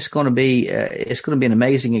feeling it's going to be an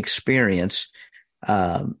amazing experience,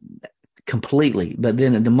 completely. But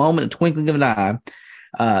then at the moment, the twinkling of an eye,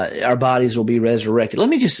 our bodies will be resurrected. Let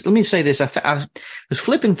me say this. I was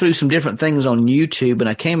flipping through some different things on YouTube, and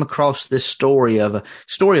I came across this story of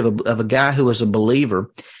a guy who was a believer,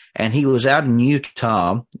 and he was out in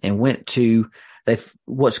Utah and went to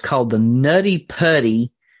what's called the Nutty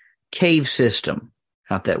Putty cave system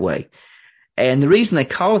out that way. And the reason they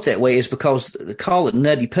call it that way is because they call it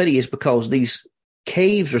Nutty Putty is because these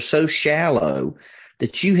caves are so shallow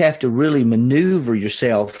that you have to really maneuver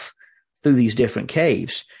yourself through these different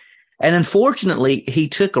caves. And unfortunately, he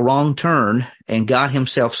took a wrong turn and got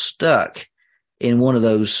himself stuck in one of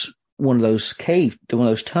those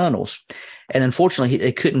tunnels. And unfortunately,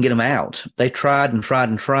 they couldn't get him out. They tried and tried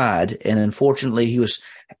and tried. And unfortunately, he was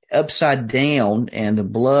upside down, and the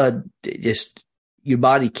blood your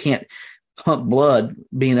body can't pump blood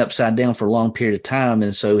being upside down for a long period of time.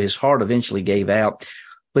 And so his heart eventually gave out.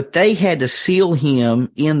 But they had to seal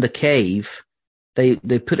him in the cave. They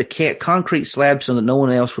put a concrete slab so that no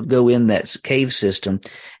one else would go in that cave system,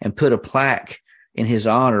 and put a plaque in his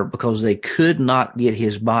honor because they could not get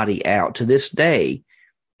his body out. To this day,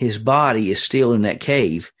 his body is still in that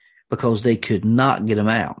cave because they could not get him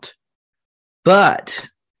out. But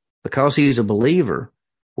because he's a believer,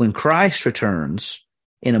 when Christ returns,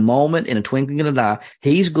 in a moment, in a twinkling of an eye,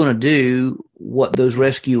 he's going to do what those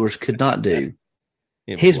rescuers could not do.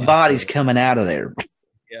 His body's coming out of there.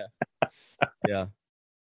 Yeah.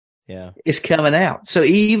 It's coming out. So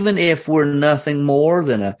even if we're nothing more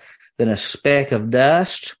than a speck of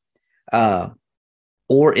dust,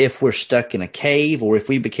 or if we're stuck in a cave, or if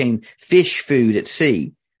we became fish food at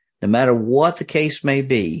sea, no matter what the case may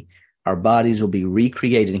be, our bodies will be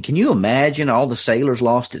recreated. And can you imagine all the sailors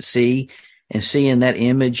lost at sea and seeing that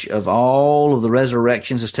image of all of the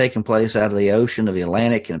resurrections that's taking place out of the ocean, of the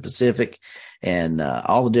Atlantic and the Pacific, and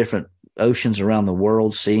all the different oceans around the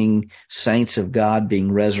world, seeing saints of God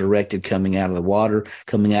being resurrected, coming out of the water,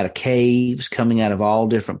 coming out of caves, coming out of all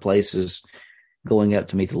different places, going up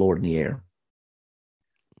to meet the Lord in the air.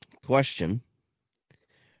 Question: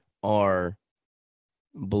 are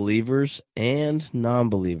believers and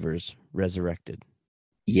non-believers resurrected?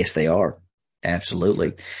 Yes, they are.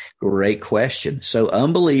 Absolutely. Great question. So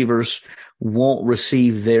unbelievers won't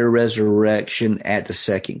receive their resurrection at the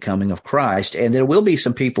second coming of Christ. And there will be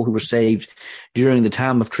some people who were saved during the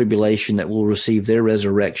time of tribulation that will receive their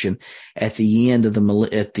resurrection at the end of the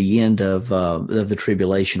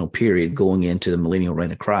tribulational period, going into the millennial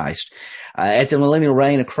reign of Christ. At the millennial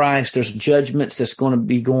reign of Christ, there's judgments that's going to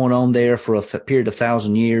be going on there for a period of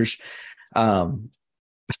 1,000 years.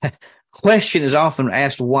 Question is often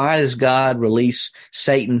asked, why does God release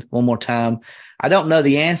Satan one more time? I don't know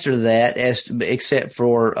the answer to that, except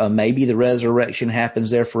for maybe the resurrection happens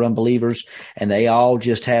there for unbelievers, and they all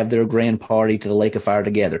just have their grand party to the lake of fire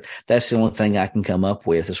together. That's the only thing I can come up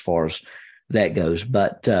with as far as that goes.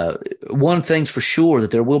 But one thing's for sure,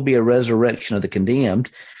 that there will be a resurrection of the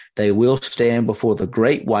condemned. They will stand before the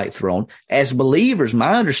great white throne. As believers,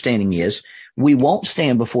 my understanding is, we won't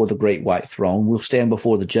stand before the great white throne. We'll stand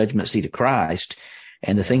before the judgment seat of Christ,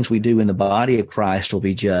 and the things we do in the body of Christ will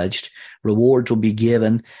be judged. Rewards will be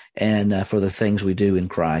given, and for the things we do in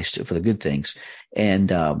Christ, for the good things. And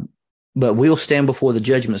but we'll stand before the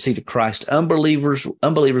judgment seat of Christ. Unbelievers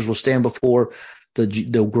will stand before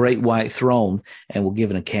the great white throne, and will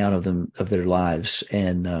give an account of their lives,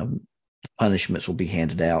 and punishments will be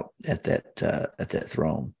handed out at that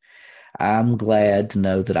throne. I'm glad to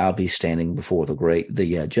know that I'll be standing before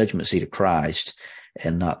the judgment seat of Christ,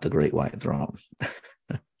 and not the great white throne.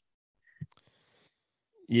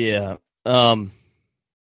 Yeah. I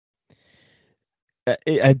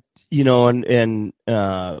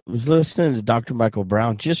was listening to Dr. Michael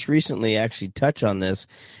Brown just recently actually touch on this,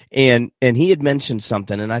 and he had mentioned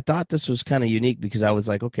something, and I thought this was kind of unique, because I was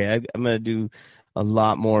like, okay, I'm going to do a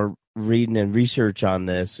lot more reading and research on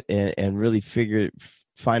this, and really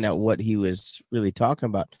find out what he was really talking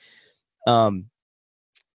about.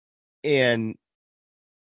 And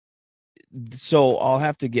so I'll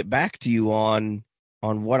have to get back to you on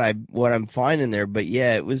what I'm finding there. But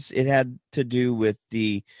yeah, it had to do with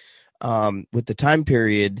the time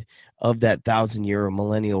period of that 1,000-year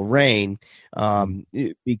millennial reign,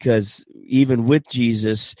 because even with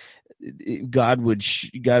Jesus, God would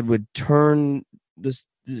turn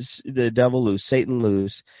the devil loose, Satan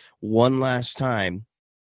loose, one last time,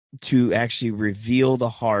 to actually reveal the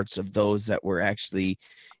hearts of those that were actually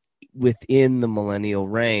within the millennial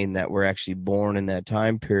reign, that were actually born in that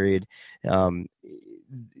time period,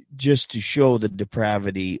 just to show the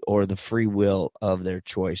depravity or the free will of their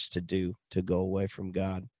choice to go away from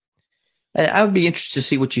God. I would be interested to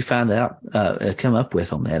see what you find out, come up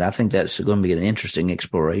with on that. I think that's going to be an interesting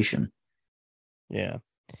exploration. Yeah.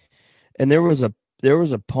 And there was a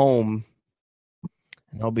poem,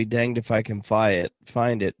 and I'll be danged if I can find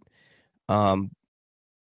it. Let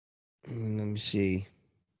me see.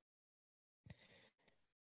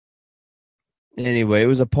 Anyway, it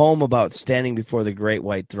was a poem about standing before the great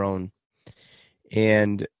white throne,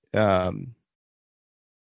 and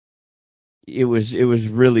it was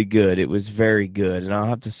really good. It was very good, and I'll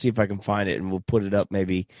have to see if I can find it, and we'll put it up,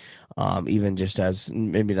 maybe even just as,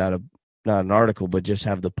 maybe not an article, but just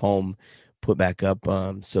have the poem put back up,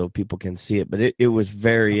 so people can see it. But it was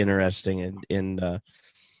very interesting, and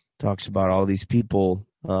talks about all these people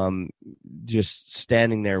just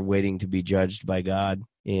standing there waiting to be judged by God,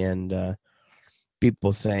 and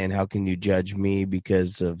people saying, how can you judge me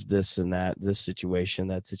because of this and that, this situation,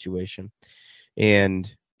 that situation? And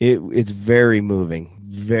it's very moving,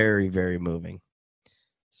 very, very moving.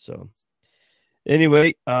 So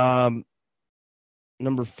anyway, number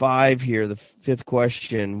 5 here, the 5th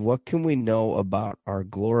question: what can we know about our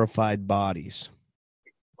glorified bodies?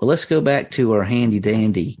 Well, let's go back to our handy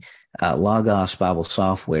dandy Logos Bible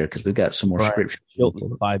software, because we've got some more scripture.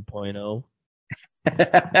 5.0.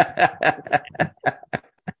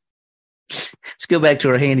 Let's go back to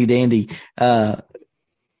our handy dandy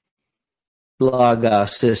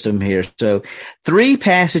Logos system here. So 3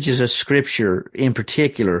 passages of scripture in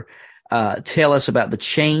particular tell us about the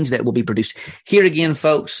change that will be produced. Here again,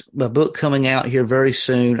 folks, a book coming out here very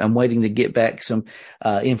soon. I'm waiting to get back some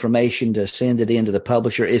information to send it in to the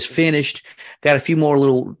publisher. It's finished. Got a few more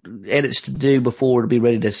little edits to do before to be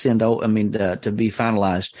ready to to be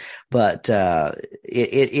finalized. But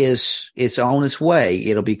it's on its way.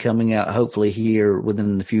 It'll be coming out hopefully here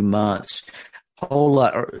within a few months.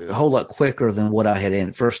 a whole lot quicker than what I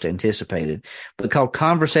had first anticipated, but called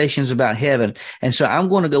Conversations About Heaven. And so I'm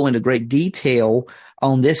going to go into great detail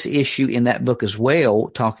on this issue in that book as well,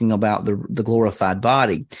 talking about the glorified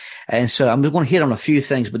body. And so I'm going to hit on a few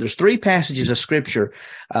things, but there's 3 passages of scripture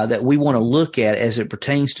that we want to look at as it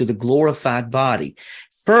pertains to the glorified body.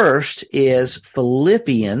 First is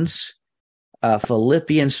Philippians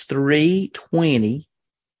 3:20.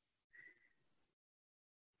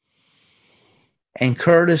 And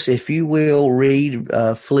Curtis, if you will read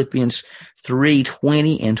Philippians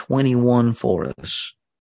 3:20 and 21 for us.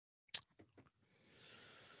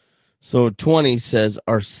 So 20 says,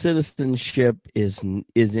 our citizenship is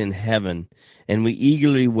in heaven, and we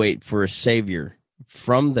eagerly wait for a Savior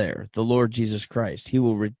from there, the Lord Jesus Christ. He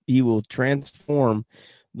will transform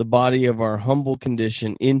the body of our humble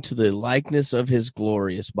condition into the likeness of his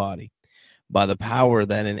glorious body, by the power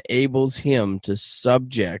that enables him to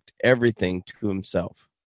subject everything to himself.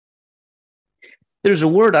 There's a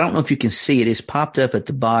word, I don't know if you can see it, it's popped up at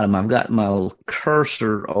the bottom. I've got my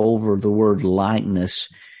cursor over the word likeness,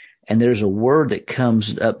 and there's a word that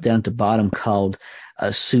comes up down at the bottom called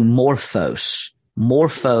sumorphos.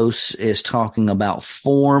 Morphos is talking about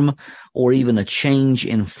form or even a change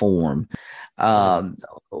in form.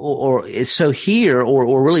 Or here,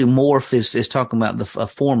 or really morph is talking about a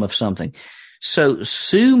form of something. So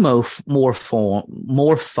morphon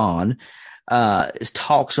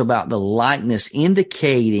talks about the likeness,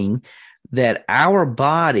 indicating that our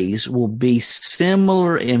bodies will be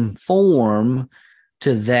similar in form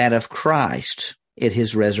to that of Christ at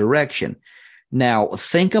his resurrection. Now,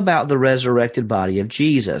 think about the resurrected body of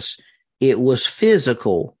Jesus. It was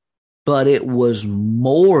physical, but it was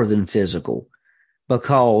more than physical,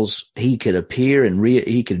 because he could appear and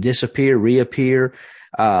he could disappear, reappear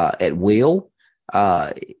at will.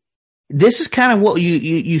 This is kind of what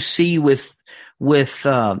you see with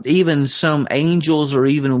even some angels, or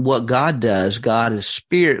even what God does. God is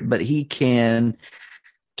spirit, but he can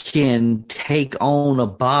take on a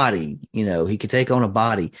body. He can take on a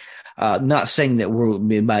body. Not saying that we're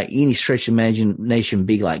by any stretch of imagination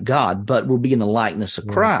be like God, but we'll be in the likeness of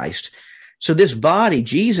Christ. So this body,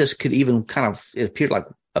 Jesus could even kind of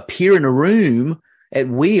appear in a room at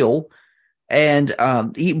will and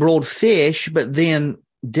eat broiled fish, but then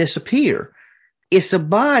disappear. It's a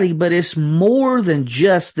body, but it's more than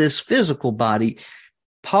just this physical body.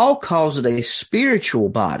 Paul calls it a spiritual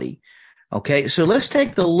body. Okay, so let's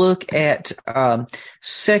take a look at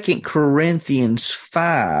 2 Corinthians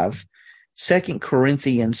 5. 2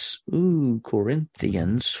 Corinthians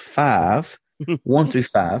 5, 1 through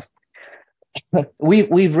 5.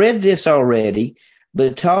 We've read this already, but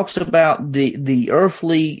it talks about the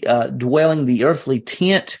earthly dwelling, the earthly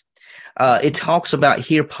tent. It talks about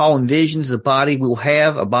here, Paul envisions the body will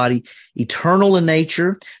have a body eternal in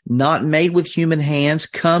nature, not made with human hands,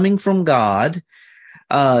 coming from God.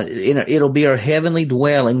 It'll be our heavenly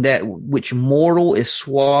dwelling, that which mortal is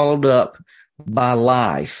swallowed up by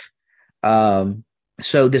life.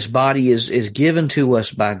 So this body is given to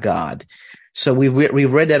us by God. So we've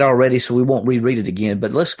read that already, so we won't reread it again.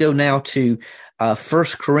 But let's go now to 1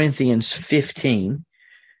 Corinthians 15.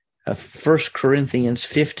 1 Corinthians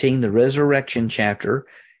 15, the resurrection chapter,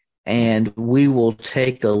 and we will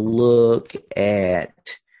take a look at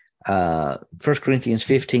 1 Corinthians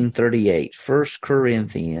 15:38. 1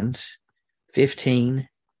 Corinthians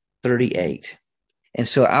 15:38. And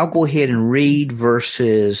so I'll go ahead and read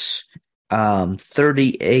verses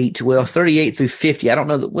 38 through 50. I don't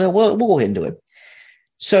know that. Well, we'll go ahead and do it.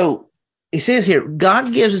 So it says here,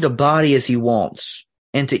 God gives it a body as he wants,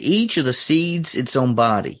 and to each of the seeds its own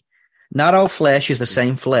body. Not all flesh is the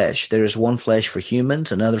same flesh. There is one flesh for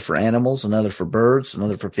humans, another for animals, another for birds,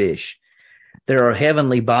 another for fish. There are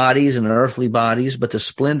heavenly bodies and earthly bodies, but the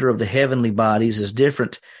splendor of the heavenly bodies is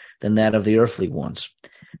different than that of the earthly ones.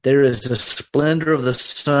 There is a splendor of the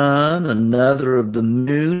sun, another of the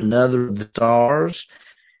moon, another of the stars.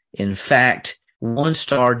 In fact, one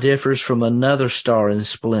star differs from another star in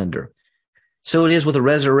splendor. So it is with the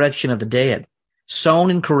resurrection of the dead. Sown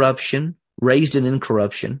in corruption, raised in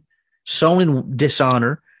incorruption. Sown in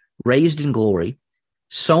dishonor, raised in glory.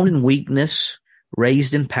 Sown in weakness,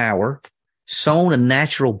 raised in power. Sown a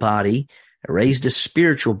natural body, raised a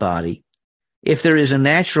spiritual body. If there is a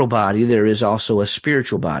natural body, there is also a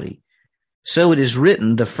spiritual body. So it is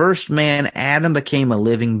written, the first man, Adam, became a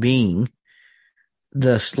living being.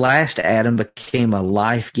 The last Adam became a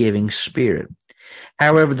life-giving spirit.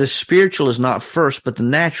 However, the spiritual is not first, but the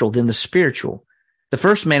natural, then the spiritual. The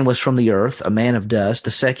first man was from the earth, a man of dust.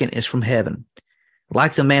 The second is from heaven.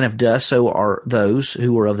 Like the man of dust, so are those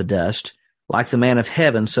who are of the dust. Like the man of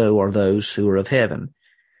heaven, so are those who are of heaven.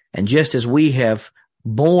 And just as we have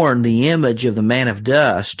borne the image of the man of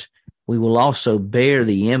dust, we will also bear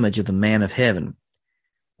the image of the man of heaven.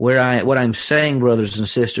 What I'm saying, brothers and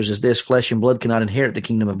sisters, is this: flesh and blood cannot inherit the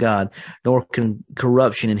kingdom of God, nor can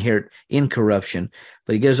corruption inherit incorruption.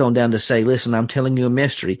 But he goes on down to say, listen, I'm telling you a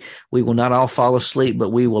mystery. We will not all fall asleep, but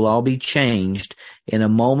we will all be changed in a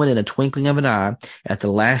moment, in a twinkling of an eye, at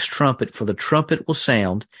the last trumpet. For the trumpet will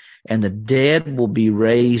sound, and the dead will be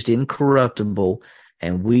raised incorruptible,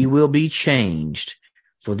 and we will be changed.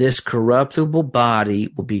 For this corruptible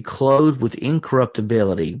body will be clothed with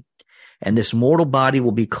incorruptibility, and this mortal body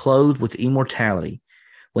will be clothed with immortality.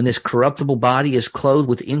 When this corruptible body is clothed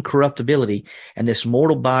with incorruptibility, and this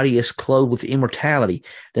mortal body is clothed with immortality,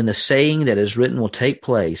 then the saying that is written will take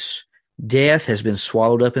place: death has been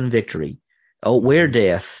swallowed up in victory. Oh, where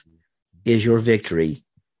death is your victory?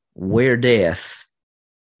 Where death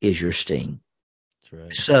is your sting? That's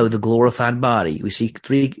right. So the glorified body, we see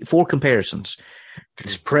four comparisons.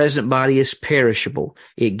 This present body is perishable.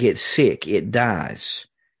 It gets sick. It dies,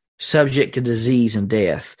 subject to disease and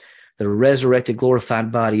death. The resurrected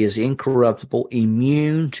glorified body is incorruptible,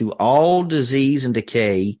 immune to all disease and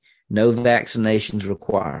decay, no vaccinations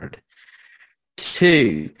required.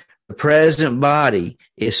 2, the present body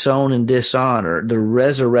is sown in dishonor. The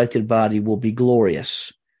resurrected body will be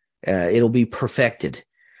glorious. It'll be perfected.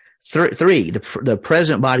 3, the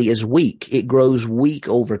present body is weak. It grows weak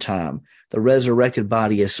over time. The resurrected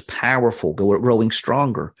body is powerful, growing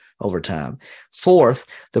stronger over time. 4th,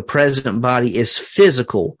 the present body is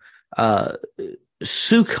physical,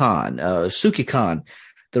 sukikon.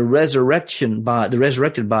 The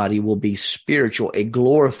resurrected body will be spiritual, a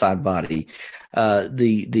glorified body.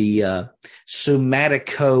 The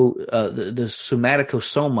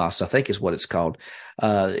somaticosomos, I think is what it's called.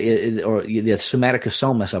 Or the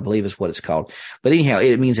somaticosomos, I believe is what it's called. But anyhow,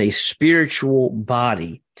 it means a spiritual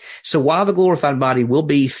body. So while the glorified body will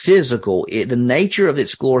be physical, the nature of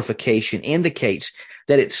its glorification indicates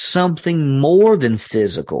that it's something more than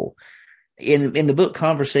physical. In the book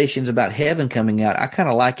Conversations About Heaven coming out, I kind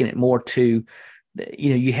of liken it more to,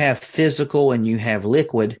 you have physical and you have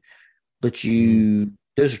liquid, but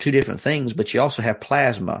those are two different things, but you also have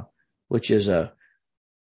plasma, which is a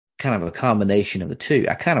kind of a combination of the two.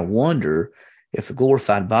 I kind of wonder if the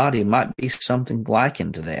glorified body might be something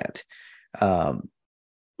likened to that.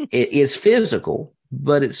 It's physical,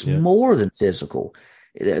 but it's more than physical.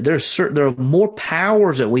 There are more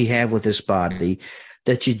powers that we have with this body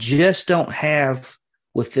that you just don't have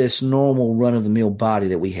with this normal run-of-the-mill body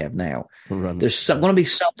that we have now. There's going to be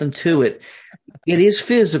something to it. It is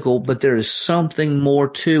physical, but there is something more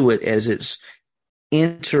to it as it's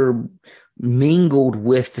intermingled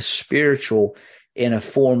with the spiritual in a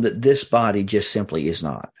form that this body just simply is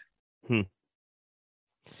not.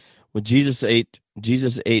 Well, Jesus ate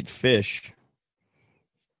fish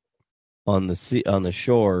on the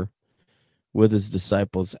shore with his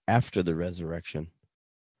disciples after the resurrection.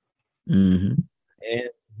 Mm-hmm. And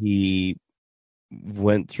he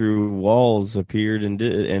went through walls, appeared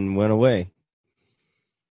and went away.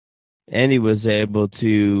 And he was able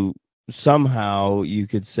to somehow, you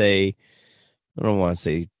could say, I don't want to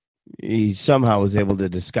say, he somehow was able to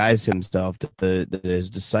disguise himself that his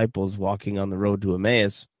disciples walking on the road to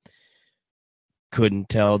Emmaus couldn't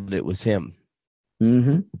tell that it was him.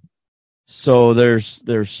 Mm-hmm. So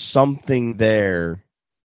there's something there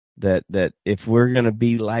that if we're going to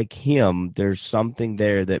be like him, there's something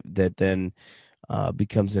there that then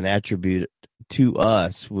becomes an attribute to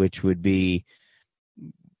us, which would be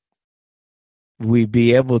we'd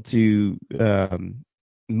be able to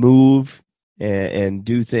move and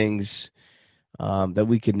do things that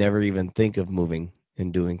we could never even think of moving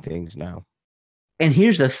and doing things now. And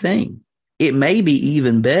here's the thing. It may be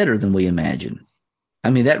even better than we imagine. I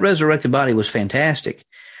mean, that resurrected body was fantastic.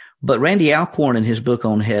 But Randy Alcorn in his book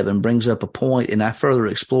on heaven brings up a point, and I further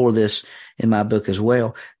explore this in my book as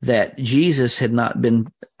well, that Jesus had not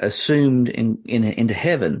been assumed into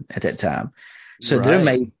heaven at that time. So there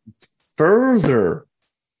may be further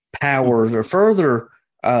powers or further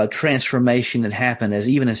transformation that happened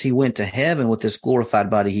even as he went to heaven with this glorified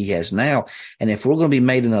body he has now. And if we're going to be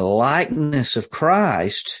made in the likeness of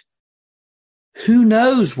Christ, who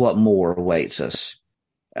knows what more awaits us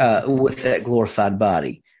with that glorified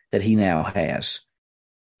body that he now has.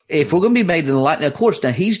 If we're going to be made in the likeness, of course,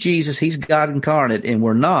 now he's Jesus, he's God incarnate, and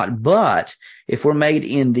we're not. But if we're made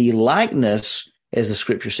in the likeness, as the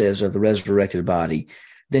scripture says, of the resurrected body,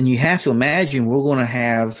 then you have to imagine we're going to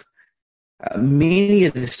have many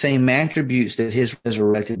of the same attributes that his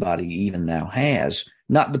resurrected body even now has.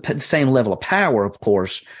 Not the same level of power, of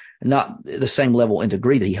course, not the same level and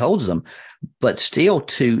degree that he holds them, but still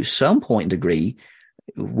to some point and degree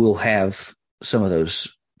will have some of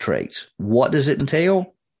those traits. What does it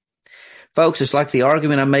entail? Folks, it's like the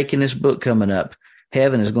argument I make in this book coming up.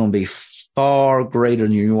 Heaven is going to be far greater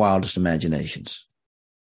than your wildest imaginations.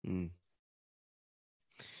 Mm.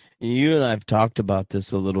 You and I've talked about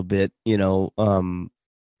this a little bit, on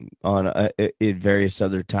at various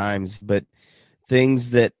other times, but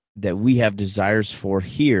things that we have desires for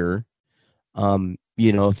here,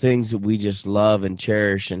 things that we just love and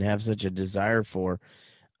cherish and have such a desire for,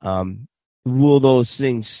 will those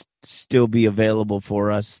things still be available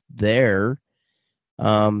for us there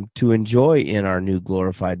to enjoy in our new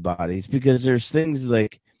glorified bodies? Because there's things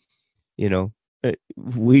like,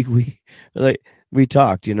 we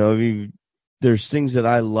talked, there's things that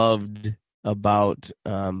I loved about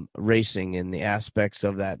racing and the aspects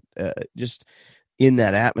of that, just in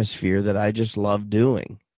that atmosphere that I just love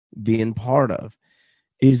doing, being part of.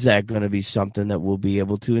 Is that going to be something that we'll be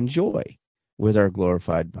able to enjoy with our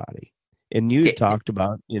glorified body? And you talked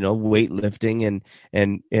about, weightlifting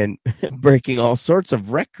and breaking all sorts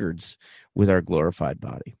of records with our glorified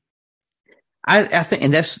body. I think,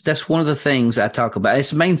 and that's one of the things I talk about.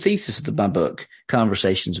 It's the main thesis of my book,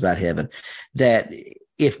 Conversations About Heaven, that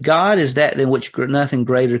if God is that than which nothing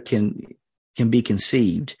greater can be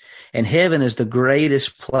conceived, and heaven is the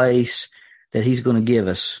greatest place that he's going to give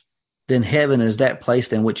us, then heaven is that place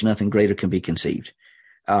than which nothing greater can be conceived.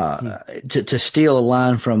 To steal a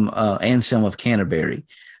line from Anselm of Canterbury,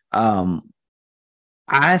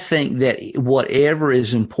 I think that whatever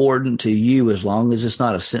is important to you, as long as it's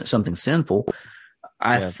not something sinful,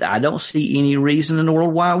 I don't see any reason in the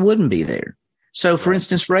world why it wouldn't be there. So, for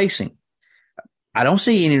instance, racing. I don't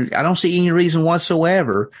see any reason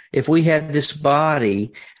whatsoever if we had this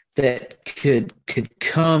body that could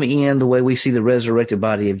come in the way we see the resurrected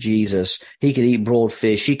body of Jesus. He could eat broiled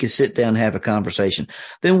fish. He could sit down and have a conversation.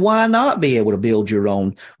 Then why not be able to build your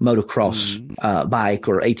own motocross bike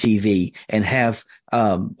or ATV and have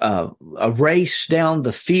a race down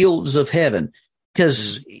the fields of heaven?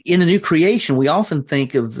 Because in the new creation, we often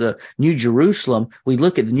think of the New Jerusalem. We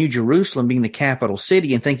look at the New Jerusalem being the capital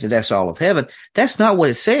city and think that that's all of heaven. That's not what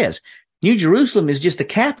it says. New Jerusalem is just the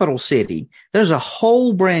capital city. There's a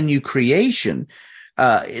whole brand new creation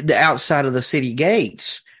outside of the city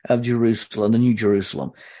gates of Jerusalem, the New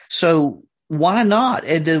Jerusalem. So why not?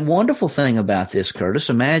 And the wonderful thing about this, Curtis,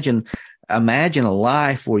 imagine a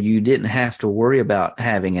life where you didn't have to worry about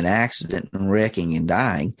having an accident and wrecking and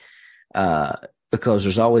dying, because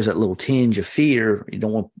there's always that little tinge of fear. You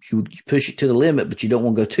don't want you push it to the limit, but you don't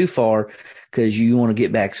want to go too far because you want to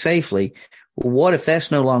get back safely. Well, what if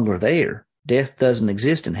that's no longer there? Death doesn't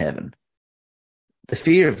exist in heaven. The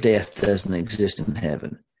fear of death doesn't exist in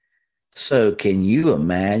heaven. So can you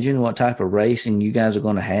imagine what type of racing you guys are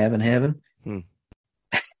going to have in heaven? Some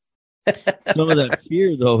of that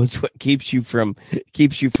fear, though, is what keeps you from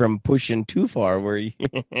pushing too far.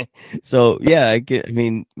 So yeah, I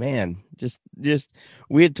mean, man, just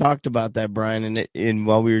we had talked about that, Brian, and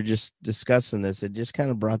while we were just discussing this, it just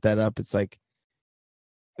kind of brought that up. It's like,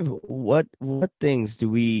 what things do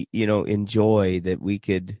we enjoy that we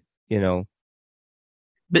could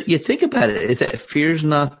But you think about it, if that fear's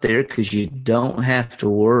not there because you don't have to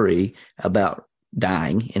worry about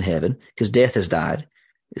dying in heaven because death has died.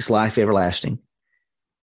 It's life everlasting.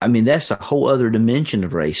 I mean, that's a whole other dimension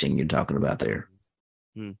of racing you're talking about there.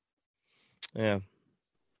 Yeah.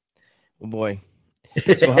 Oh boy.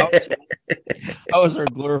 So how is our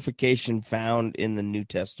glorification found in the New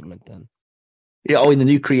Testament then? Yeah, in the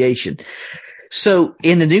new creation. So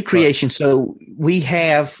in the new creation, so we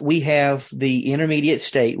have the intermediate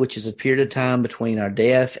state, which is a period of time between our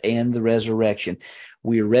death and the resurrection.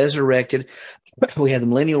 We are resurrected. We have the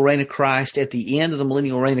millennial reign of Christ. At the end of the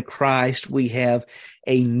millennial reign of Christ, we have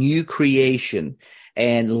a new creation.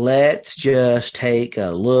 And let's just take a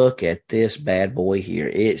look at this bad boy here.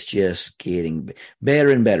 It's just getting better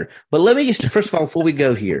and better. But let me just, first of all, before we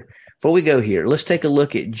go here, let's take a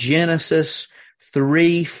look at Genesis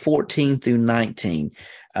 3:14 through 19.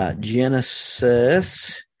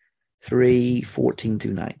 Genesis 3:14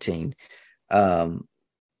 through 19.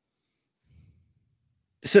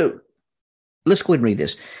 So let's go ahead and read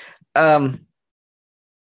this. So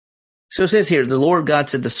it says here, the Lord God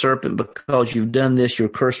said to the serpent, because you've done this, you're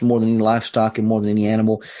cursed more than any livestock and more than any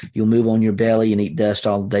animal. You'll move on your belly and eat dust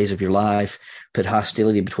all the days of your life. Put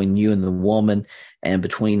hostility between you and the woman, and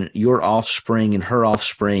between your offspring and her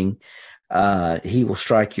offspring. He will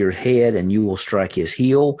strike your head and you will strike his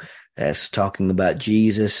heel. That's talking about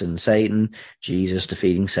Jesus and Satan, Jesus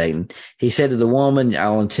defeating Satan. He said to the woman,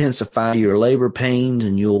 I'll intensify your labor pains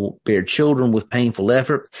and you'll bear children with painful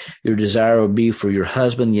effort. Your desire will be for your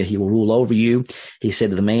husband, yet he will rule over you. He said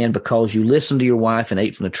to the man, because you listened to your wife and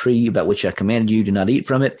ate from the tree about which I commanded you, do not eat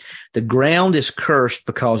from it. The ground is cursed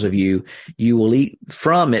because of you. You will eat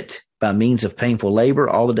from it by means of painful labor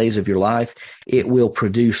all the days of your life. It will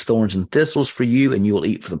produce thorns and thistles for you, and you will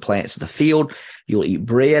eat from the plants of the field. You will eat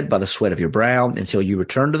bread by the sweat of your brow until you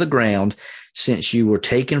return to the ground, since you were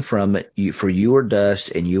taken from it, for you are dust,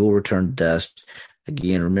 and you will return to dust.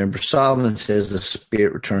 Again, remember, Solomon says the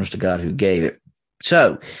spirit returns to God who gave it.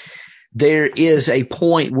 So there is a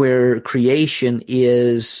point where creation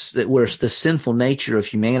is, where the sinful nature of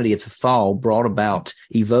humanity at the fall brought about,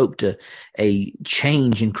 evoked a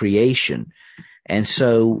change in creation. And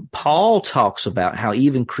so Paul talks about how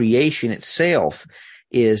even creation itself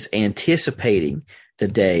is anticipating the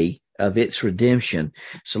day of its redemption.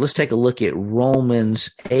 So let's take a look at Romans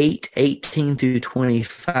 8:18 through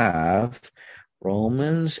 25.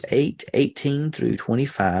 Romans 8:18 through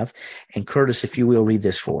 25. And Curtis, if you will, read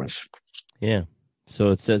this for us. Yeah. So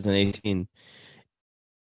it says in 18,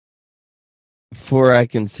 for I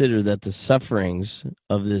consider that the sufferings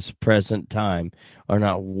of this present time are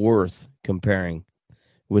not worth comparing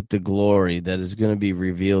with the glory that is going to be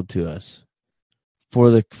revealed to us. For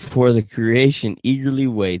the creation eagerly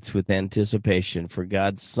waits with anticipation for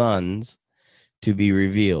God's sons to be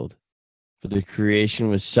revealed. For the creation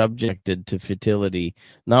was subjected to futility,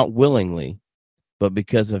 not willingly, but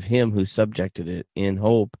because of him who subjected it, in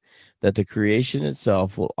hope that the creation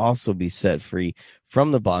itself will also be set free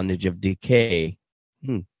from the bondage of decay.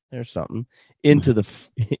 There's something. Into the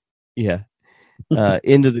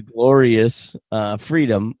into the glorious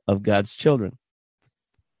freedom of God's children.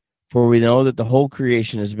 For we know that the whole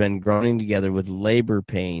creation has been groaning together with labor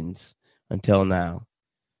pains until now.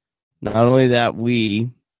 Not only that, we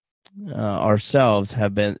ourselves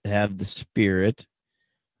have the Spirit.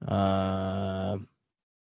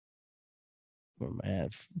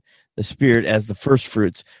 The Spirit as the first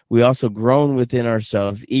fruits. We also groan within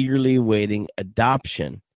ourselves, eagerly awaiting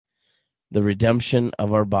adoption, the redemption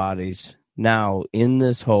of our bodies. Now, in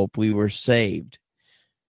this hope, we were saved.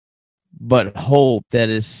 But hope that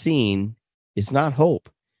is seen is not hope,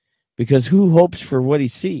 because who hopes for what he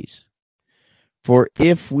sees? For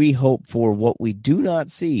if we hope for what we do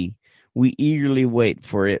not see, we eagerly wait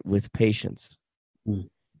for it with patience.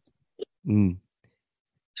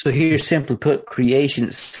 So here, simply put, creation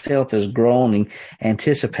itself is groaning,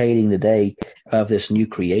 anticipating the day of this new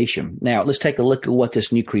creation. Now, let's take a look at what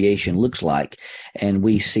this new creation looks like. And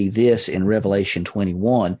we see this in Revelation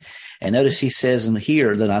 21. And notice he says in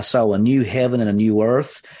here that I saw a new heaven and a new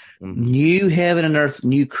earth. New heaven and earth,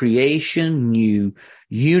 new creation, new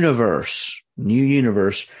universe.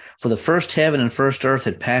 For the first heaven and first earth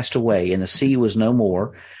had passed away, and the sea was no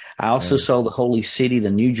more. I also saw the holy city,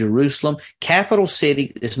 the new Jerusalem. Capital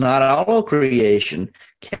city is not all of creation.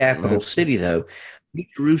 Capital city, though. New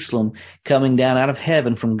Jerusalem coming down out of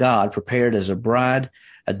heaven from God, prepared as a bride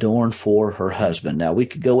adorned for her husband. Now, we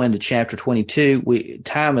could go into chapter 22.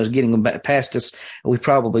 Time is getting past us. We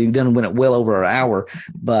probably done went well over our hour,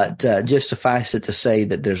 but just suffice it to say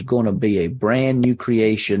that there's going to be a brand new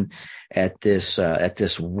creation at this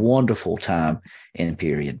wonderful time and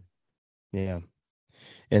period. Yeah.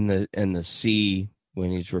 And the sea,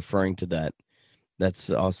 when he's referring to that, that's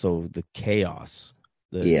also the chaos.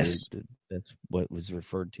 Yes. That's what was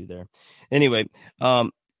referred to there. Anyway,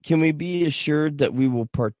 can we be assured that we will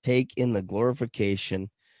partake in the glorification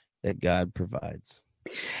that God provides?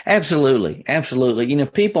 Absolutely. You know,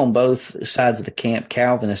 people on both sides of the camp,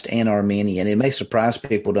 Calvinist and Arminian, it may surprise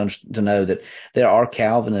people to know that there are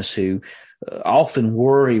Calvinists who often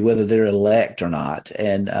worry whether they're elect or not,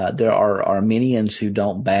 and there are Arminians who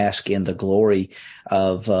don't bask in the glory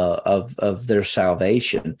of their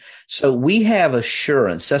salvation. So we have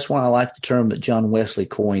assurance. That's why I like the term that John Wesley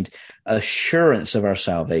coined, assurance of our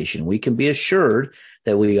salvation. We can be assured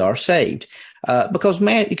that we are saved.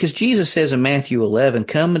 Because Jesus says in Matthew 11,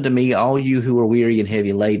 "Come unto me, all you who are weary and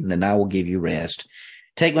heavy laden, and I will give you rest.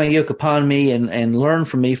 Take my yoke upon me and learn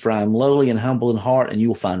from me, for I am lowly and humble in heart, and you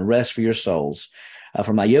will find rest for your souls.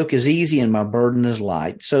 For my yoke is easy and my burden is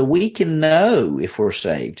light." So we can know if we're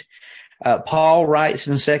saved. Paul writes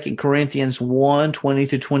in 2 Corinthians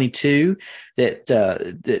 1:20-22 that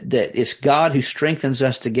it's God who strengthens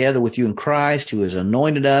us together with you in Christ, who has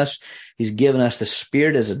anointed us. He's given us the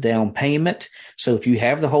Spirit as a down payment. So if you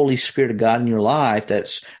have the Holy Spirit of God in your life,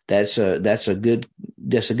 that's a good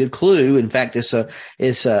that's a good clue. In fact, it's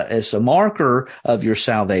a marker of your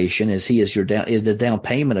salvation, as he is the down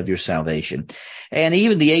payment of your salvation. And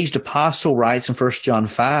even the aged apostle writes in 1 John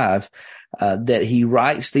 5, that he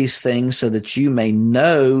writes these things so that you may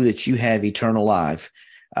know that you have eternal life,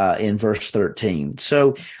 in verse 13.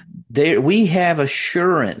 So there we have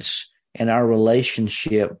assurance in our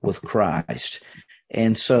relationship with Christ.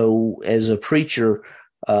 And so as a preacher,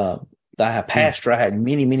 a pastor I had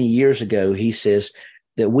many, many years ago, he says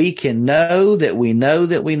that we can know that we know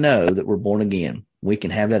that we know that we're born again. We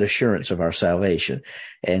can have that assurance of our salvation.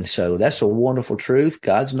 And so that's a wonderful truth.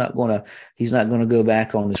 He's not going to go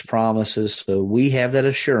back on his promises. So we have that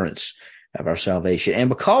assurance of our salvation. And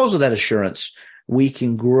because of that assurance, we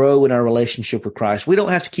can grow in our relationship with Christ. We don't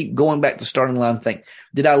have to keep going back to the starting line and think,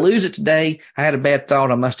 did I lose it today? I had a bad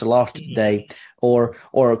thought. I must have lost it today. Or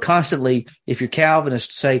constantly, if you're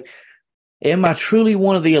Calvinist, say, am I truly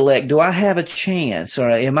one of the elect? Do I have a chance? Or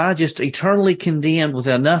am I just eternally condemned with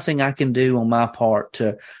nothing I can do on my part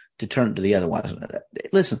to turn to the otherwise?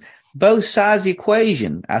 Listen, both sides of the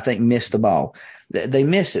equation, I think, miss the ball. They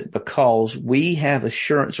miss it because we have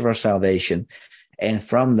assurance of our salvation. And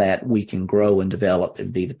from that, we can grow and develop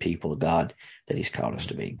and be the people of God that he's called us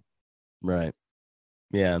to be. Right.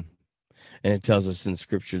 Yeah. And it tells us in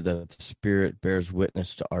Scripture that the Spirit bears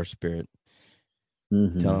witness to our spirit,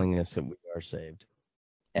 telling us that we are saved.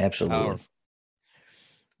 Absolutely. Powerful.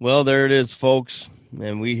 Well, there it is, folks.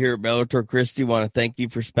 And we here at Bellator Christi want to thank you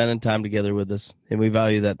for spending time together with us, and we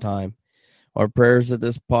value that time. Our prayers that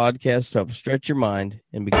this podcast helps stretch your mind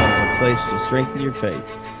and becomes a place to strengthen your faith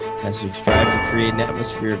as you strive to create an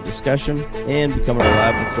atmosphere of discussion and become a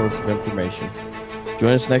reliable source of information.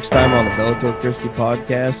 Join us next time on the Bellator Christi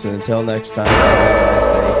podcast, and until next time,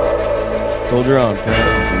 I say, soldier on,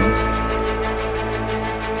 friends.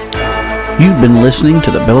 You've been listening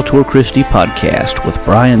to the Bellator Christi podcast with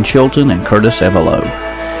Brian Chilton and Curtis Evelo.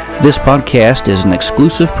 This podcast is an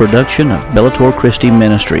exclusive production of Bellator Christi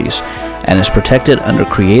Ministries and is protected under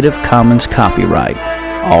Creative Commons copyright,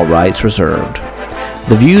 all rights reserved.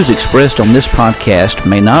 The views expressed on this podcast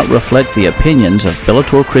may not reflect the opinions of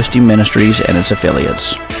Bellator Christi Ministries and its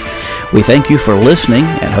affiliates. We thank you for listening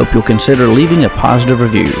and hope you'll consider leaving a positive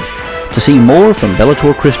review. To see more from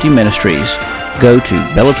Bellator Christi Ministries, go to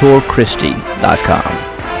bellatorchristi.com.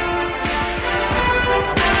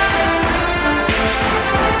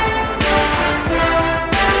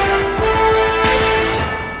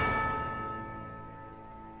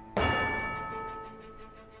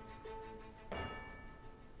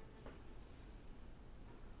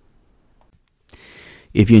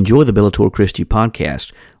 If you enjoy the Bellator Christi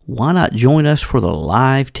podcast, why not join us for the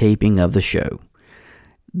live taping of the show?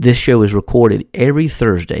 This show is recorded every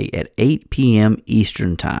Thursday at 8 p.m.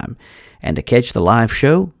 Eastern Time. And to catch the live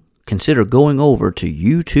show, consider going over to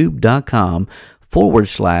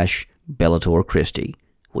youtube.com/Bellator Christi.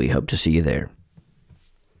 We hope to see you there.